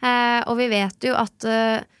 Og vi vet jo at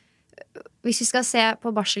hvis vi skal se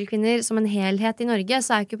på barselkvinner som en helhet i Norge,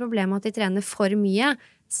 så ikke problemet at de trener for mye,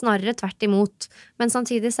 snarere tvert imot. Men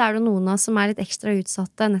samtidig så det noen av oss som litt ekstra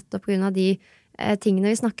utsatte nettopp på grunn av de tingene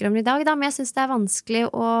vi snakker om i dag. Da. Men jeg synes det vanskelig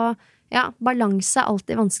å balanse er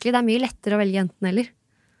alltid vanskelig. Det mye lettere å velge enten eller.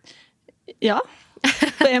 Ja,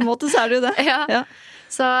 på en måte så det jo det. Ja.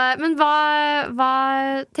 Så, men hva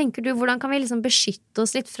tenker du, hvordan kan vi liksom beskytte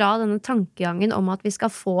oss litt fra denne tankegangen om at vi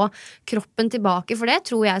skal få kroppen tilbake? For det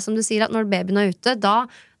tror jeg, som du sier, at når babyen ute,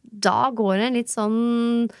 da går det en litt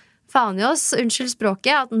sånn faen i oss, unnskyld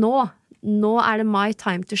språket, at nå det my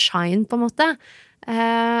time to shine, på en måte.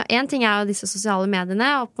 En ting jo disse sosiale mediene,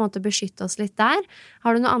 og på en måte beskytte oss litt der.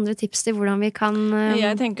 Har du noen andre tips til hvordan vi kan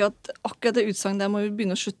Jeg tenker at akkurat det utsagnet der må vi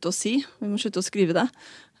begynne å slutte å si. Vi må slutte å skrive det.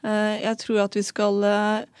 Jeg tror at vi skal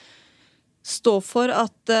stå for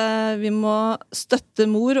at vi må støtte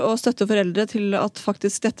mor og støtte foreldre til at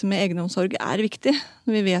faktisk dette med egenomsorg viktig.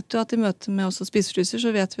 Vi vet jo at i møte med også spiseforstyrrelser,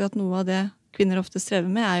 så vet vi at noe av det kvinner ofte strever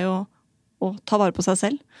med jo å ta vare på seg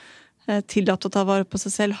selv. Tillate å ta vare på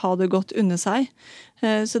seg selv, ha det godt under seg.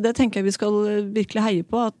 Så det tenker jeg vi skal virkelig heie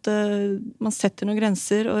på, at man setter noen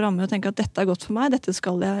grenser og rammer og tenker at dette godt for meg, dette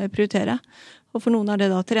skal jeg prioritere. Og for noen det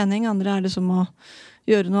da trening, andre det som å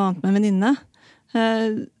gjøre noe annet med en venninne.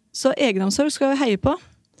 Så egenomsorg skal vi heie på,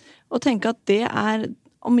 og tenke at det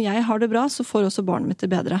om jeg har det bra, så får også barnet mitt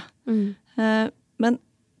det bedre. Men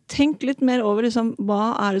tenk litt mer over liksom,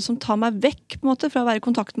 hva det som tar meg vekk på en måte, fra å være i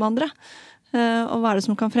kontakt med andre, og hva det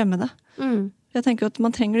som kan fremme det. Jeg tenker at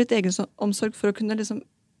man trenger litt egenomsorg for å kunne liksom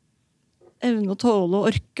evne å tåle og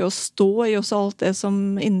orke å stå i også alt det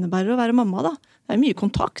som innebærer å være mamma. Da. Det mye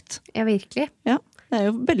kontakt. Ja, virkelig. Ja, det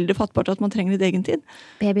jo veldig fattbart at man trenger litt egen tid.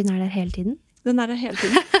 Babyen der hele tiden? Den der hele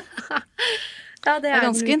tiden. Ja, det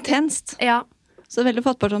ganske intenst. Ja. Så det veldig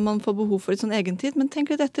fattbart at man får behov for litt sånn egentid. Men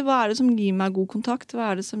tenk litt etter, hva det som gir meg god kontakt?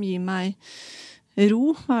 Hva det som gir meg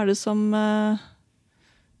ro? Hva det som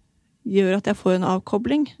gjør at jeg får en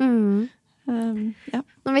avkobling? Ja.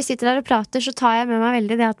 Når vi sitter der og prater, så tar jeg med meg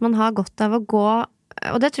veldig det at man har godt av å gå,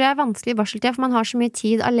 og det tror jeg vanskelig i barseltida, for man har så mye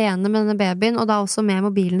tid alene med denne babyen, og da også med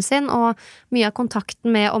mobilen sin, og mye av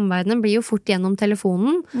kontakten med omverdenen blir jo fort gjennom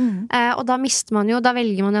telefonen, og da mister man jo, da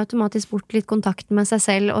velger man jo automatisk bort litt kontakten med seg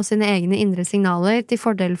selv og sine egne indre signaler til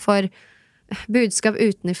fordel for budskap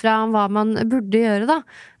utenifra om hva man burde gjøre da.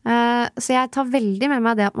 Så jeg tar veldig med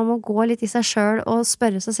meg det at man må gå litt i seg selv og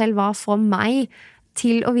spørre seg selv hva får meg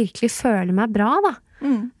til å virkelig føle meg bra da.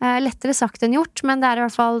 Lettere sagt enn gjort, men det i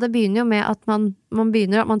hvert fall, det begynner jo med at man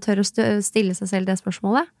begynner, at man tør å stille seg selv det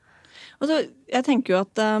spørsmålet. Altså, jeg tenker jo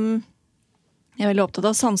at jeg veldig opptatt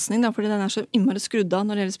av sansning da, fordi den så innmari skrudd av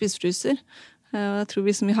når det gjelder spiseforstyrrelser. Og jeg tror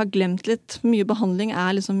vi har glemt litt, mye behandling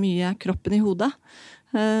liksom mye kroppen i hodet.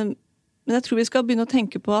 Men jeg tror vi skal begynne å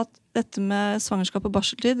tenke på at dette med svangerskap og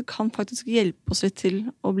barseltid kan faktisk hjelpe oss litt til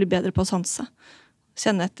å bli bedre på å sanse.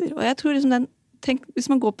 Kjenne etter. Og jeg tror liksom tenk, hvis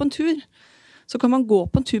man går på en tur, så kan man gå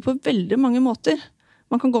på en tur på veldig mange måter.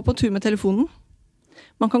 Man kan gå på en tur med telefonen.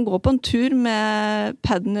 Man kan gå på en tur med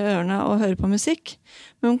padden i ørene og høre på musikk.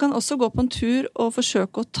 Men man kan også gå på en tur og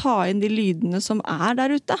forsøke å ta inn de lydene som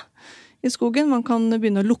der ute i skogen. Man kan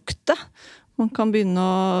begynne å lukte. Man kan begynne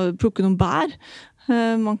å plukke noen bær.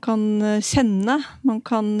 Man kan kjenne. Man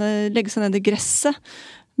kan legge seg ned i gresset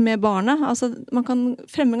med barnet. Altså, man kan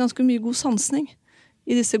fremme ganske mye god sansning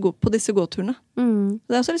på disse gåturene.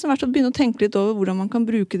 Det også liksom vært å begynne å tenke litt over hvordan man kan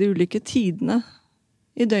bruke de ulike tidene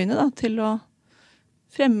i døgnet da, til å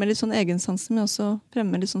fremme litt sånn egensansen, men også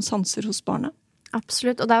fremme litt sånn sanser hos barnet.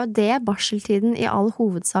 Absolutt, og det jo det barseltiden i all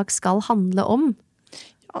hovedsak skal handle om.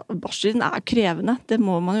 Ja, barseltiden krevende, det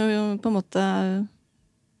må man jo på en måte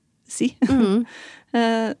si.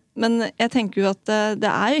 Men jeg tenker jo at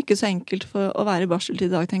det jo ikke så enkelt for å være i barseltid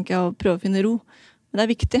i dag, tenker jeg, å prøve å finne ro. Men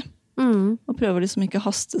det viktig. Og prøve liksom ikke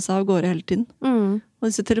haste seg av gårde hele tiden. Og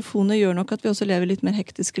disse telefonene gjør nok at vi også lever litt mer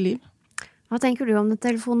hektiske liv. Hva tenker du om den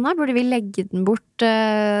telefonen da? Burde vi legge den bort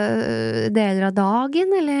deler av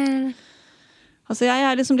dagen, eller? Altså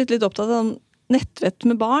jeg liksom litt opptatt av nettvett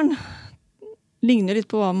med barn ligner litt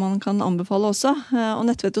på hva man kan anbefale også. Og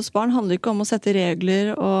nettvett hos barn handler ikke om å sette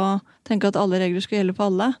regler og tenke at alle regler skal gjelde for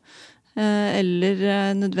alle.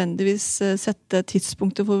 Eller nødvendigvis sette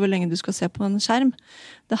tidspunkter for hvor lenge du skal se på en skjerm.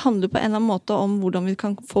 Det handler på en eller annen måte om hvordan vi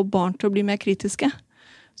kan få barn til å bli mer kritiske.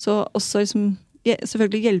 Så også liksom,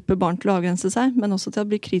 selvfølgelig hjelpe barn til å avgrense seg, men også til å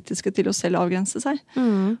bli kritiske til å selv avgrense seg.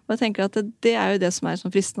 Og jeg tenker at det er jo det som er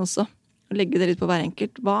sånn fristende også. Å legge det litt på hver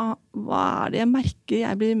enkelt. Hva er det jeg merker?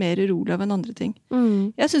 Jeg blir mer urolig av enn andre ting.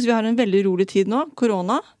 Jeg synes vi har en veldig urolig tid nå.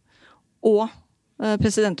 Korona og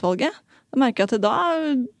presidentvalget. Da merker jeg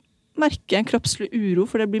at merker jeg en kroppslig uro,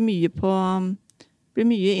 for det blir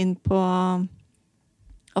mye inn på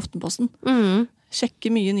Aftenposten.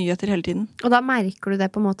 Sjekker mye nyheter hele tiden. Og da merker du det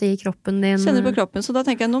på en måte i kroppen din? Kjenner på kroppen, så da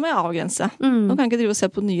tenker jeg, nå må jeg avgrense. Nå kan jeg ikke drive og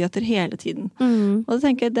se på nyheter hele tiden. Og da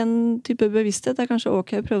tenker jeg, den type bevissthet er kanskje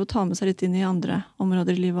ok å prøve å ta med seg litt inn i andre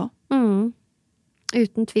områder i livet også.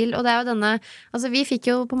 Uten tvil. Og det er jo altså vi fikk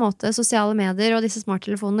jo på en måte sosiale medier og disse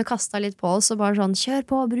smarttelefonene kastet litt på oss og bare sånn, kjør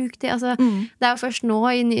på, bruk de. Altså, det er jo først nå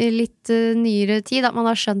i litt nyere tid at man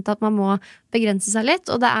har skjønt at man må begrense seg litt.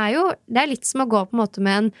 Og det er litt som å gå på en måte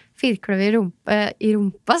med en firkløv i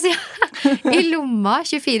rumpa, sier jeg. I lomma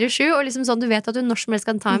 24/7, og liksom sånn, du vet at du når som helst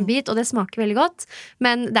kan ta en bit, og det smaker veldig godt.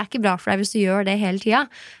 Men det er ikke bra for deg hvis du gjør det hele tida.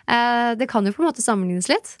 Det kan jo på en måte sammenlignes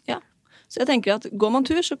litt. Ja, så jeg tenker at går man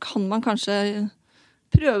tur, så kan man kanskje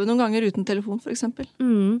prøve noen ganger uten telefon, for eksempel.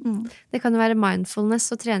 Det kan jo være mindfulness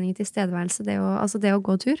og trening i tilstedeværelse, det å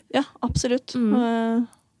gå tur. Ja, absolutt.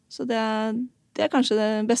 Så det er kanskje det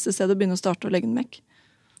beste stedet å begynne å starte og legge den vekk.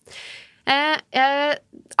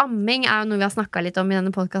 Amming er jo noe vi har snakket litt om i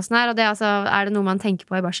denne podcasten her, og det, altså, er det noe man tenker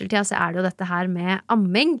på i barseltida, så er det jo dette her med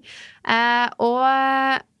amming. Og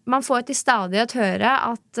man får til stadighet høre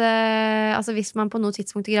at altså hvis man på noe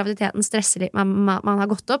tidspunkt i graviditeten stresser litt, man har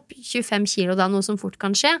gått opp 25 kilo, da, noe som fort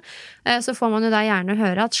kan skje, så får man jo da gjerne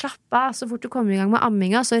høre at slapp av, så fort du kommer i gang med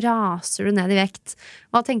amminga, så raser du ned i vekt.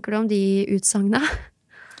 Hva tenker du om de utsagene?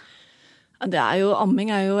 Ja, amming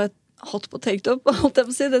er jo et hot potato, holdt jeg på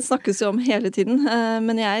å si. Det snakkes jo om hele tiden.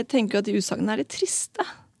 Men jeg tenker jo at de utsagnene er litt triste.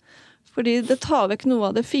 Fordi det tar vekk noe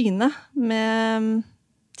av det fine med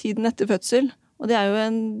tiden etter fødsel. Og det er jo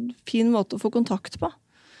en fin måte å få kontakt på.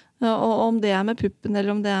 Og om det er med puppen eller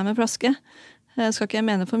om det er med flaske, skal ikke jeg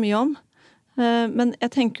mene for mye om. Men jeg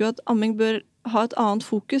tenker jo at amming bør ha et annet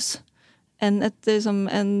fokus enn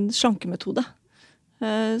en slankemetode.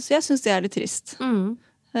 Så jeg synes det er litt trist.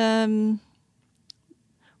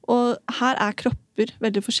 Og her er kropper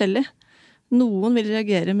veldig forskjellige. Noen vil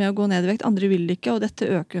reagere med å gå ned i vekt, andre vil ikke, og dette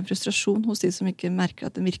øker en frustrasjon hos de som ikke merker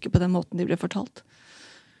at det virker på den måten de ble fortalt.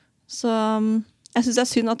 Så jeg synes det er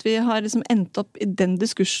synd at vi har liksom endt opp i den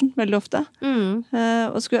diskursen veldig ofte.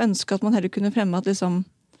 Og skulle ønske at man heller kunne fremme at liksom,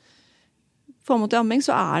 for mot amming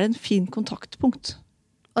så er det en fin kontaktpunkt.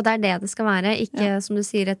 Og det er det skal være, ikke som du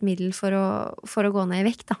sier et middel for å gå ned i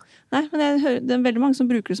vekt da. Nei, men det er veldig mange som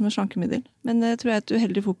bruker det som et slankemiddel. Men det tror jeg er et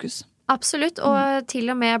uheldig fokus. Absolutt, og til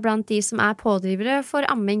og med blant de som er pådrivere for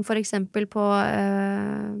amming, for eksempel på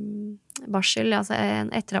barsel, altså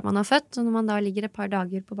etter at man har født, når man da ligger et par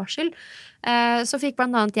dager på barsel, så fikk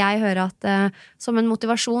blant annet jeg høre at som en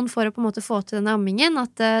motivasjon for å på en måte få til denne ammingen,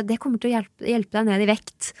 at det kommer til å hjelpe deg ned i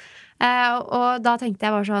vekt. Og da tenkte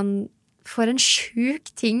jeg bare sånn, for en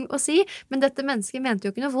sjuk ting å si, men dette mennesket mente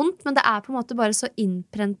jo ikke noe vondt, men det er på en måte bare så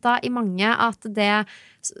innprentet i mange at det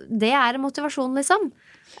er en motivasjon, liksom.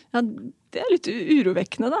 Ja, det er litt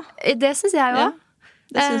urovekkende, da. Det synes jeg jo. Ja,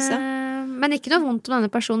 det synes jeg. Men ikke noe vondt om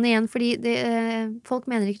denne personen igjen, fordi folk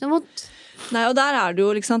mener ikke noe vondt. Nei, og der er det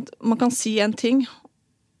jo, liksom, man kan si en ting,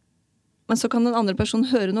 men så kan den andre personen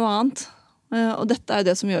høre noe annet. Og dette er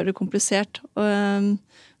jo det som gjør det komplisert.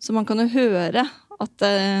 Så man kan jo høre at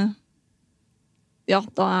ja,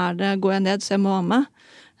 da går jeg ned, så jeg må amme.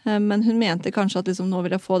 Men hun mente kanskje at liksom, nå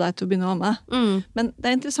vil jeg få deg til å begynne å amme. Men det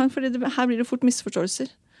er interessant, fordi her blir det fort misforståelser.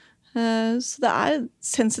 Så det er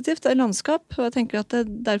sensitivt, det er landskap, og jeg tenker at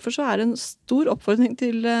derfor så er det en stor oppfordring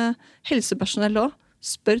til helsepersonell også.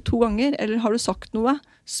 Spør 2 ganger, eller har du sagt noe?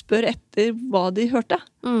 Spør etter hva de hørte.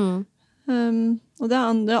 Og det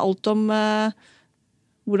handler alt om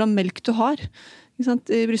hvordan melk du har. Ikke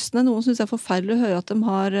sant? I brystene, noen synes det er forferdelig å høre at de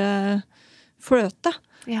har fløte.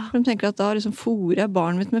 Ja. For de tenker at da liksom fôrer jeg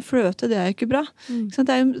barnet mitt med fløte, det er jo ikke bra.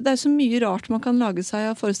 Det er så mye rart man kan lage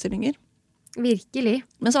seg av forestillinger. Virkelig.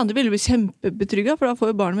 Mens andre vil bli kjempebetrygget, for da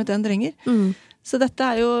får jo barnet mitt det den trenger. Så dette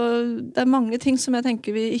er jo, det er mange ting som jeg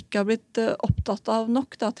tenker vi ikke har blitt opptatt av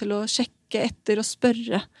nok da, til å sjekke etter og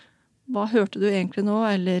spørre, hva hørte du egentlig nå,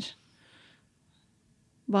 eller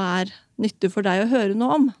hva er nyttig for deg å høre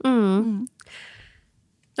noe om?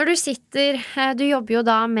 Når du sitter, du jobber jo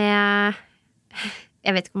da med,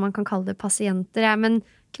 jeg vet ikke om man kan kalle det pasienter, men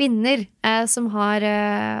kvinner som har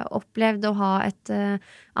opplevd å ha et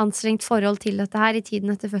anstrengt forhold til dette her i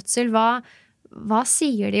tiden etter fødsel. Hva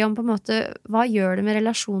sier de om på en måte, hva gjør det med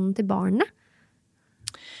relasjonen til barnet?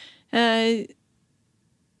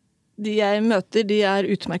 De jeg møter, de er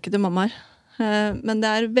utmerkede mammaer. Men det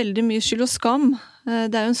er veldig mye skyld og skam.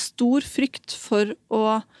 Det er jo en stor frykt for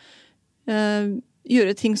å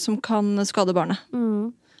gjøre ting som kan skade barnet.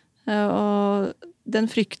 Og den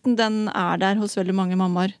frykten, den er der hos veldig mange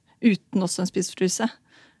mammaer uten også en spiseforstyrrelse.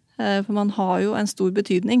 For man har jo en stor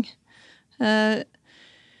betydning.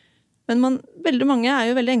 Men veldig mange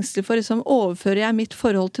er jo veldig engstelige for liksom, overfører jeg mitt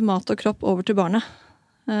forhold til mat og kropp over til barnet?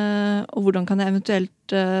 Og hvordan kan jeg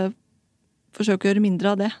eventuelt forsøke å gjøre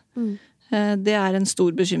mindre av det? Det er en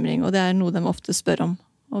stor bekymring, og det er noe de ofte spør om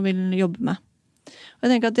og vil jobbe med. Og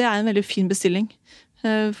jeg tenker at det er en veldig fin bestilling.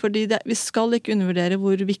 Fordi vi skal ikke undervurdere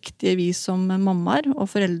hvor viktige vi som mammaer og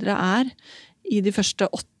foreldre er i de første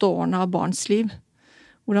 8 årene av barns liv.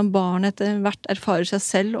 Hvordan barnet etter hvert erfarer seg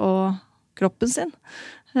selv og kroppen sin.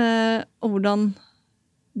 Og hvordan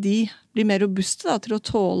de blir mer robuste da, til å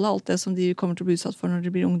tåle alt det som de kommer til å bli utsatt for når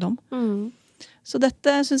de blir ungdom. Så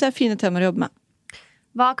dette synes jeg er fine temaer å jobbe med.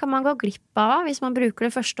 Hva kan man gå glipp av hvis man bruker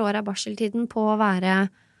det første året av barseltiden på å være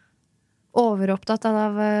overopptatt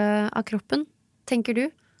av kroppen, tenker du?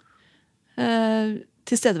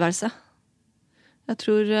 Tilstedeværelse. Jeg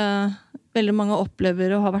tror veldig mange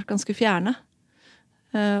opplever å ha vært ganske fjerne.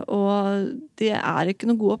 Og det er ikke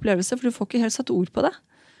noen god opplevelse, for du får ikke helt satt ord på det.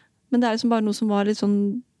 Men det er liksom bare noe som var litt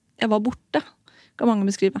sånn, jeg var borte, kan mange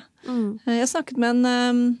beskrive. Jeg snakket med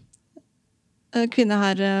en kvinne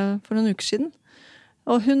her for noen uker siden,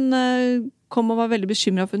 og hun kom og var veldig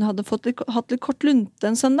bekymret, for hun hadde hatt litt kort lunte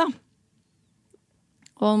en søndag.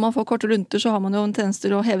 Og når man får korte lunter, så har man jo en tendens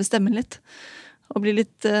til å heve stemmen litt. Og bli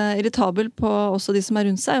litt irritabel på også de som er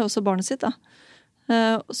rundt seg, også barnet sitt. Da.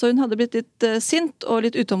 Så hun hadde blitt litt sint og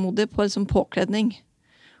litt utålmodig på liksom, påkledning.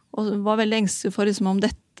 Og var veldig engstelig for liksom, om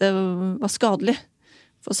dette var skadelig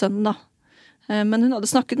for sønnen. Da. Men hun hadde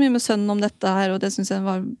snakket mye med sønnen om dette her, og det synes jeg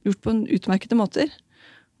var gjort på en utmerkede måter.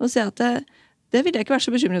 Og så sier jeg at det vil jeg ikke være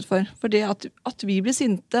så bekymret for. For det at vi blir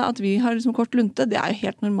sinte, at vi har liksom, kort lunte, det er jo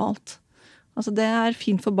helt normalt. Altså det er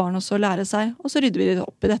fint for barn også å lære seg, og så rydder vi litt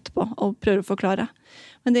opp i det etterpå og prøver å forklare.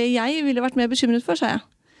 Men det jeg ville vært mer bekymret for, sa jeg,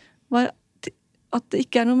 var at det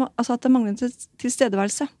ikke er noe, altså at det mangler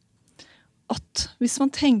tilstedeværelse. At hvis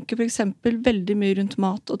man tenker for eksempel veldig mye rundt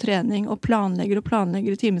mat og trening og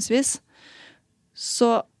planlegger i timesvis, så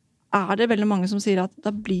er det veldig mange som sier at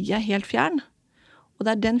da blir jeg helt fjern. Og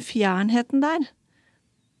det er den fjernheten der,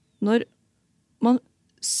 når man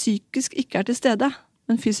psykisk ikke er til stede,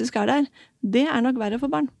 men fysisk er der, det er nok verre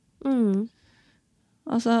for barn.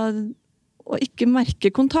 Altså, å ikke merke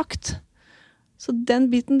kontakt. Så den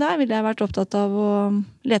biten der ville jeg vært opptatt av å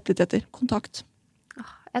lete litt etter. Kontakt.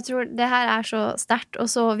 Jeg tror det her er så sterkt og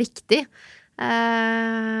så viktig.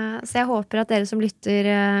 Så jeg håper at dere som lytter,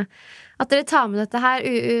 at dere tar med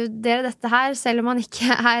dette her, selv om man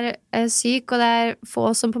ikke er syk, og det er få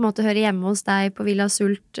som på en måte hører hjemme hos deg på Villa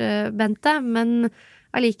Sult, Bente, men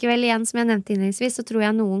allikevel igjen, som jeg nevnte innledningsvis, så tror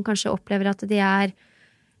jeg noen kanskje opplever at de er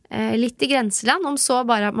litt i grenseland, om så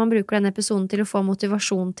bare at man bruker denne episoden til å få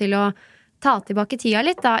motivasjon til å ta tilbake tida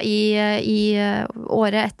litt da, i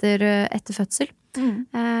året etter fødsel.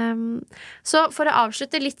 Så for å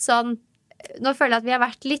avslutte litt sånn, nå føler jeg at vi har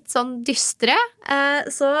vært litt sånn dystre,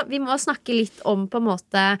 så vi må snakke litt om på en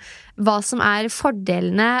måte hva som er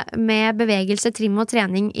fordelene med bevegelse, trim og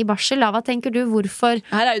trening i barsel. Hva tenker du, hvorfor?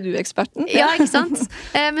 Her er jo du eksperten. Ja, ikke sant?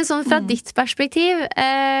 Men sånn fra ditt perspektiv,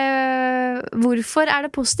 hvorfor er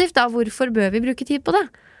det positivt da? Hvorfor bør vi bruke tid på det?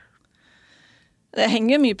 Det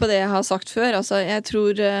henger mye på det jeg har sagt før. Altså, jeg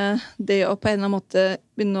tror det å på en eller annen måte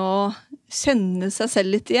begynne å kjenne seg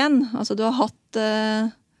selv litt igjen. Altså, du har hatt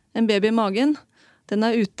en baby i magen, den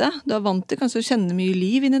er ute, du er vant til kanskje å kjenne mye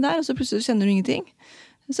liv inni der, og så plutselig kjenner du ingenting.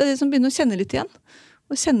 Så det er det som begynner å kjenne litt igjen,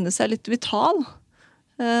 og kjenne seg litt vital,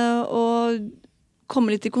 og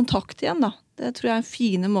komme litt i kontakt igjen da. Det tror jeg er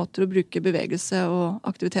fine måter å bruke bevegelse og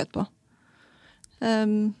aktivitet på.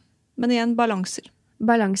 Men igjen, balanser.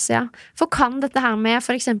 Balanse, ja. For kan dette her med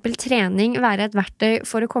for eksempel trening være et verktøy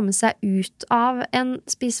for å komme seg ut av en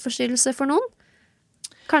spiseforstyrrelse for noen?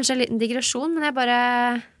 Kanskje en liten digresjon, men jeg bare...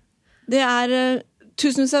 Det er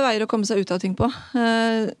tusenvis av veier å komme seg ut av ting på.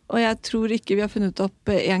 Og jeg tror ikke vi har funnet opp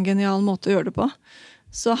en genial måte å gjøre det på.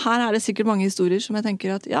 Så her er det sikkert mange historier som jeg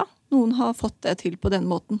tenker at ja, noen har fått det til på den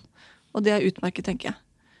måten. Og det er utmerket, tenker jeg.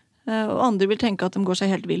 Og andre vil tenke at de går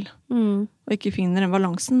seg helt vill. Og ikke finner den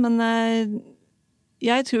balansen. Men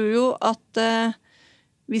Jeg tror jo at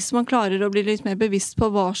hvis man klarer å bli litt mer bevisst på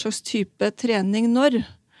hva slags type trening når,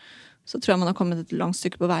 så tror jeg man har kommet et langt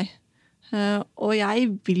stykke på vei. Og jeg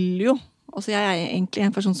vil jo, altså jeg er egentlig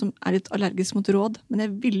en person som er litt allergisk mot råd, men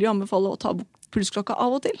jeg vil jo anbefale å ta bort pulsklokka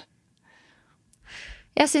av og til.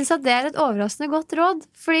 Jeg synes at det et overraskende godt råd,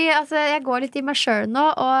 fordi altså, jeg går litt i meg selv nå,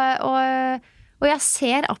 og jeg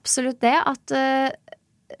ser absolutt det, at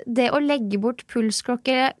det å legge bort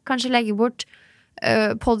pulsklokker, kanskje legge bort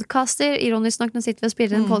podcaster, ironisk nok når sitter vi og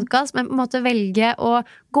spiller en podcast, men på en måte velge å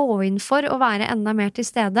gå inn for å være enda mer til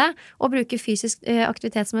stede, og bruke fysisk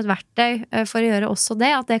aktivitet som et verktøy for å gjøre også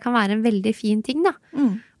det, at det kan være en veldig fin ting da.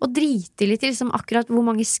 Og drite litt i liksom akkurat hvor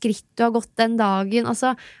mange skritt du har gått den dagen,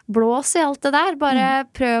 altså blås i alt det der, bare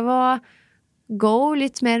prøv å go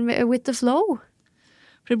litt mer with the flow.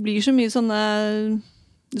 For det blir så mye sånne,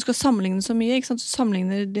 du skal sammenligne så mye, ikke sant? Du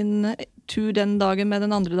sammenligner din tur den dagen med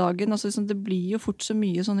den andre dagen, altså liksom, det blir jo fort så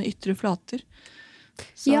mye sånne ytre flater.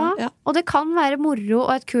 Så, ja, og det kan være moro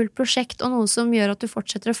og et kult prosjekt og noe som gjør at du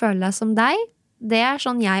fortsetter å føle deg som deg. Det er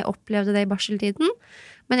sånn jeg opplevde det i barseltiden.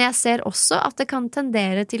 Men jeg ser også at det kan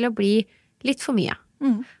tendere til å bli litt for mye.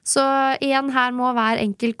 Så igjen, her må hver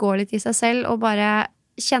enkelt gå litt i seg selv og bare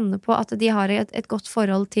kjenne på at de har et godt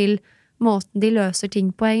forhold til måten de løser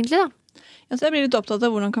ting på egentlig da. Ja, så jeg blir litt opptatt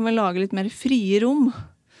av hvordan kan vi lage litt mer frie rom.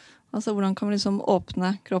 Altså hvordan kan vi liksom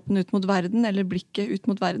åpne kroppen ut mot verden, eller blikket ut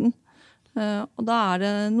mot verden. Og da er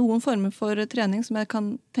det noen former for trening som jeg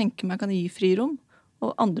kan tenke meg kan gi fri rom,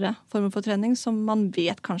 og andre former for trening som man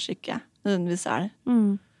vet kanskje ikke nødvendigvis er det.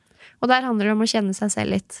 Og der handler det om å kjenne seg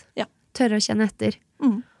selv litt. Ja. Tørre å kjenne etter.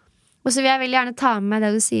 Og så vil jeg gjerne ta med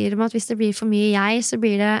det du sier om at hvis det blir for mye jeg, så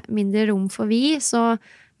blir det mindre rom for vi. Så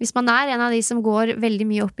hvis man er en av de som går veldig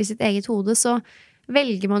mye opp i sitt eget hode, så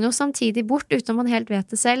velger man jo samtidig bort, uten at man helt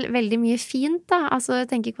vet det selv, veldig mye fint da. Altså jeg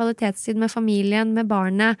tenker kvalitetstid med familien, med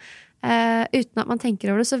barnet, uten at man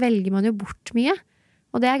tenker over det, så velger man jo bort mye.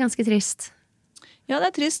 Og det er ganske trist. Ja, det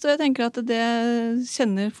er trist, og jeg tenker at det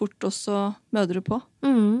kjenner fort også mødre på.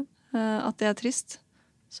 At det er trist.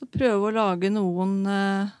 Så prøve å lage noen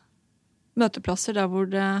møteplasser der hvor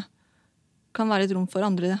det kan være et rom for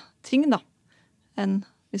andre ting da, enn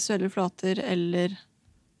visuelle flater eller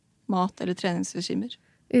mat eller treningsregimer.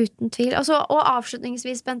 Uten tvil. Altså, og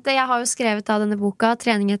avslutningsvis, Bente, jeg har jo skrevet av denne boka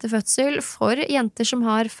Trening etter fødsel for jenter som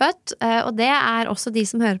har født, og det er også de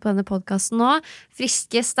som hører på denne podcasten nå.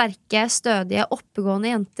 Friske, sterke, stødige,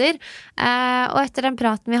 oppegående jenter. Og etter den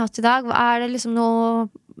praten vi har hatt i dag, er det liksom noe,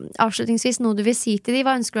 avslutningsvis noe du vil si til de?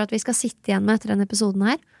 Hva ønsker du at vi skal sitte igjen med etter denne episoden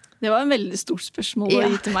her? Det var en veldig stort spørsmål å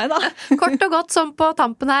gi til meg da. Kort og godt som på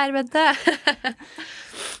tampen her, Bente.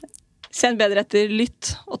 Kjenn bedre etter,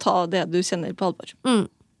 lytt, og ta det du kjenner på alvor.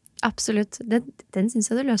 Absolutt. Den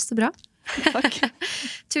synes jeg du løste bra. Takk.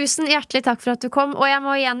 Tusen hjertelig takk for at du kom, og jeg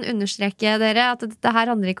må igjen understreke dere at dette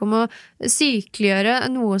her handler ikke om å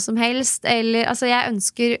sykeliggjøre noe som helst, eller, altså jeg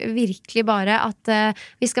ønsker virkelig bare at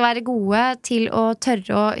vi skal være gode til å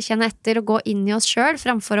tørre å kjenne etter og gå inn i oss selv,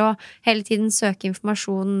 fremfor å hele tiden søke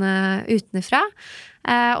informasjon utenfra.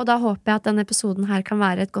 Og da håper jeg at denne episoden her kan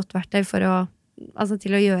være et godt verktøy for å, altså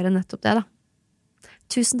til å gjøre nettopp det da.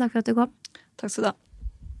 Tusen takk for at du kom. Takk skal du ha.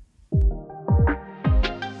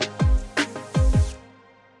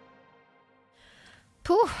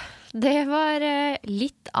 Det var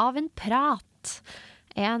litt av en prat.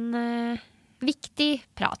 En viktig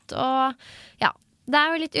prat. Og ja, det er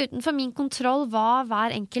jo litt utenfor min kontroll hva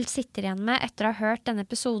hver enkelt sitter igjen med etter å ha hørt denne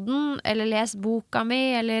episoden, eller lest boka mi,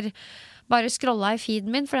 eller bare scrolla i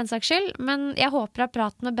feeden min for den saks skyld. Men jeg håper at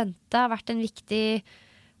praten med Bente har vært en viktig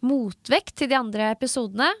motvekt til de andre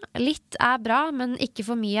episodene. Litt er bra, men ikke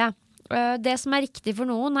for mye. Det som er riktig for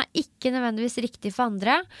noen er ikke nødvendigvis riktig for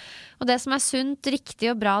andre, og det som er sunt, riktig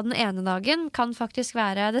og bra den ene dagen kan faktisk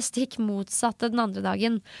være det stikk motsatte den andre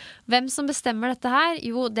dagen. Hvem som bestemmer dette her?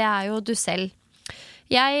 Jo, det er jo du selv.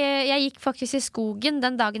 Jeg gikk faktisk i skogen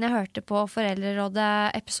den dagen jeg hørte på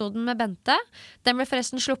Foreldrerådet-episoden med Bente. Den ble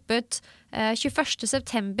forresten sluppet 21.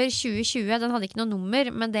 september 2020. Den hadde ikke noe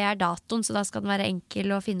nummer, men det er datoen, så da skal den være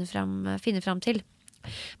enkel å finne fram til.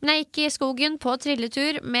 Men jeg gikk i skogen på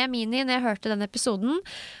trilletur med Mini når jeg hørte den episoden,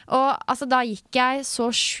 og altså, da gikk jeg så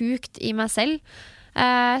sjukt i meg selv.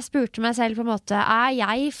 Spurte meg selv på en måte, er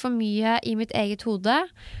jeg for mye i mitt eget hode?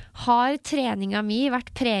 Har treninga mi vært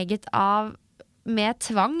preget av med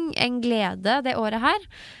tvang, en glede det året her?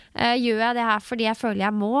 Gjør jeg det her fordi jeg føler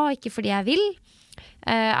jeg må, ikke fordi jeg vil?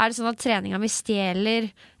 Er det sånn at treninga mi stjeler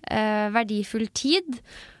verdifull tid?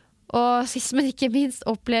 Og sist, men ikke minst,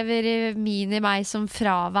 opplever Mini meg som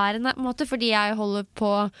fraværende på en måte, fordi jeg holder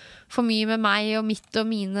på for mye med meg og mitt og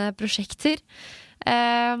mine prosjekter.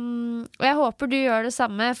 Og jeg håper du gjør det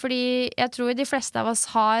samme, fordi jeg tror de fleste av oss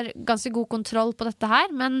har ganske god kontroll på dette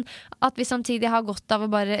her, men at vi samtidig har godt av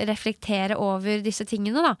å bare reflektere over disse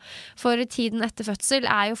tingene da. For tiden etter fødsel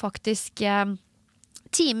jo faktisk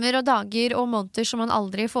timer og dager og måneder som man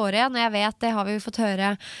aldri får igjen, og jeg vet, det har vi fått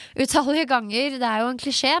høre utallige ganger, det jo en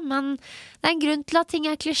klisjé, men det en grunn til at ting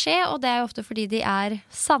klisjé, og det jo ofte fordi de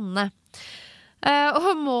sanne.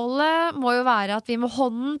 Og målet må jo være at vi med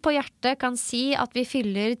hånden på hjertet kan si at vi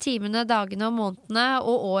fyller timene, dagene og månedene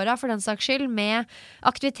og åra for den saks skyld med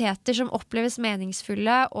aktiviteter som oppleves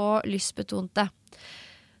meningsfulle og lystbetonte.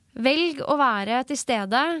 Velg å være til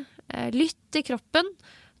stede, lytt til kroppen,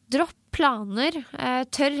 dropp planer,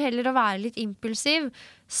 tør heller å være litt impulsiv.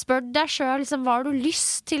 Spør deg selv, hva har du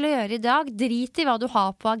lyst til å gjøre i dag? Drit i hva du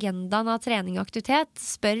har på agendaen av trening og aktivitet.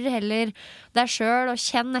 Spør heller deg selv og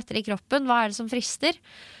kjenn etter i kroppen. Hva det som frister?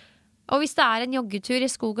 Og hvis det en joggetur i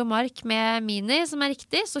skog og mark med mini som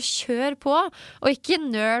riktig, så kjør på. Og ikke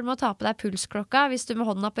nøl med å ta på deg pulsklokka hvis du med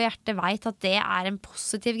hånda på hjertet vet at det en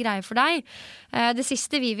positiv greie for deg. Det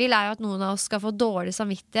siste vi vil jo at noen av oss skal få dårlig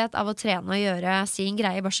samvittighet av å trene og gjøre sin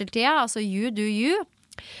greie i barseltida. Altså you do you.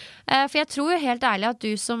 For jeg tror jo helt ærlig at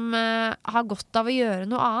du som har godt av å gjøre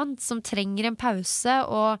noe annet, som trenger en pause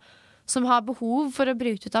og som har behov for å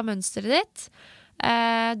bryte ut av mønsteret ditt,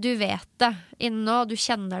 du vet det inne og du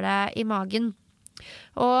kjenner det i magen.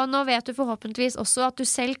 Og nå vet du forhåpentligvis også at du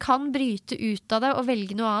selv kan bryte ut av det og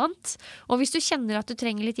velge noe annet. Og hvis du kjenner at du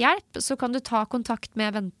trenger litt hjelp, så kan du ta kontakt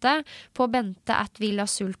med Bente på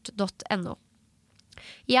bente@villasult.no.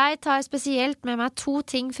 Jeg tar spesielt med meg 2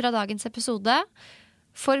 ting fra dagens episode.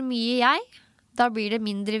 For mye jeg, da blir det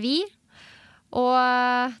mindre vi. Og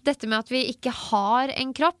dette med at vi ikke har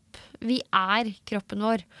en kropp, vi kroppen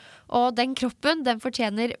vår. Og den kroppen, den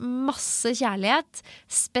fortjener masse kjærlighet,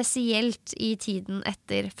 spesielt i tiden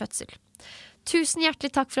etter fødsel. Tusen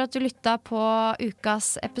hjertelig takk for at du lyttet på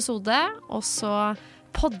ukas episode, og så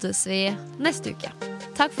poddes vi neste uke.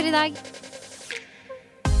 Takk for i dag!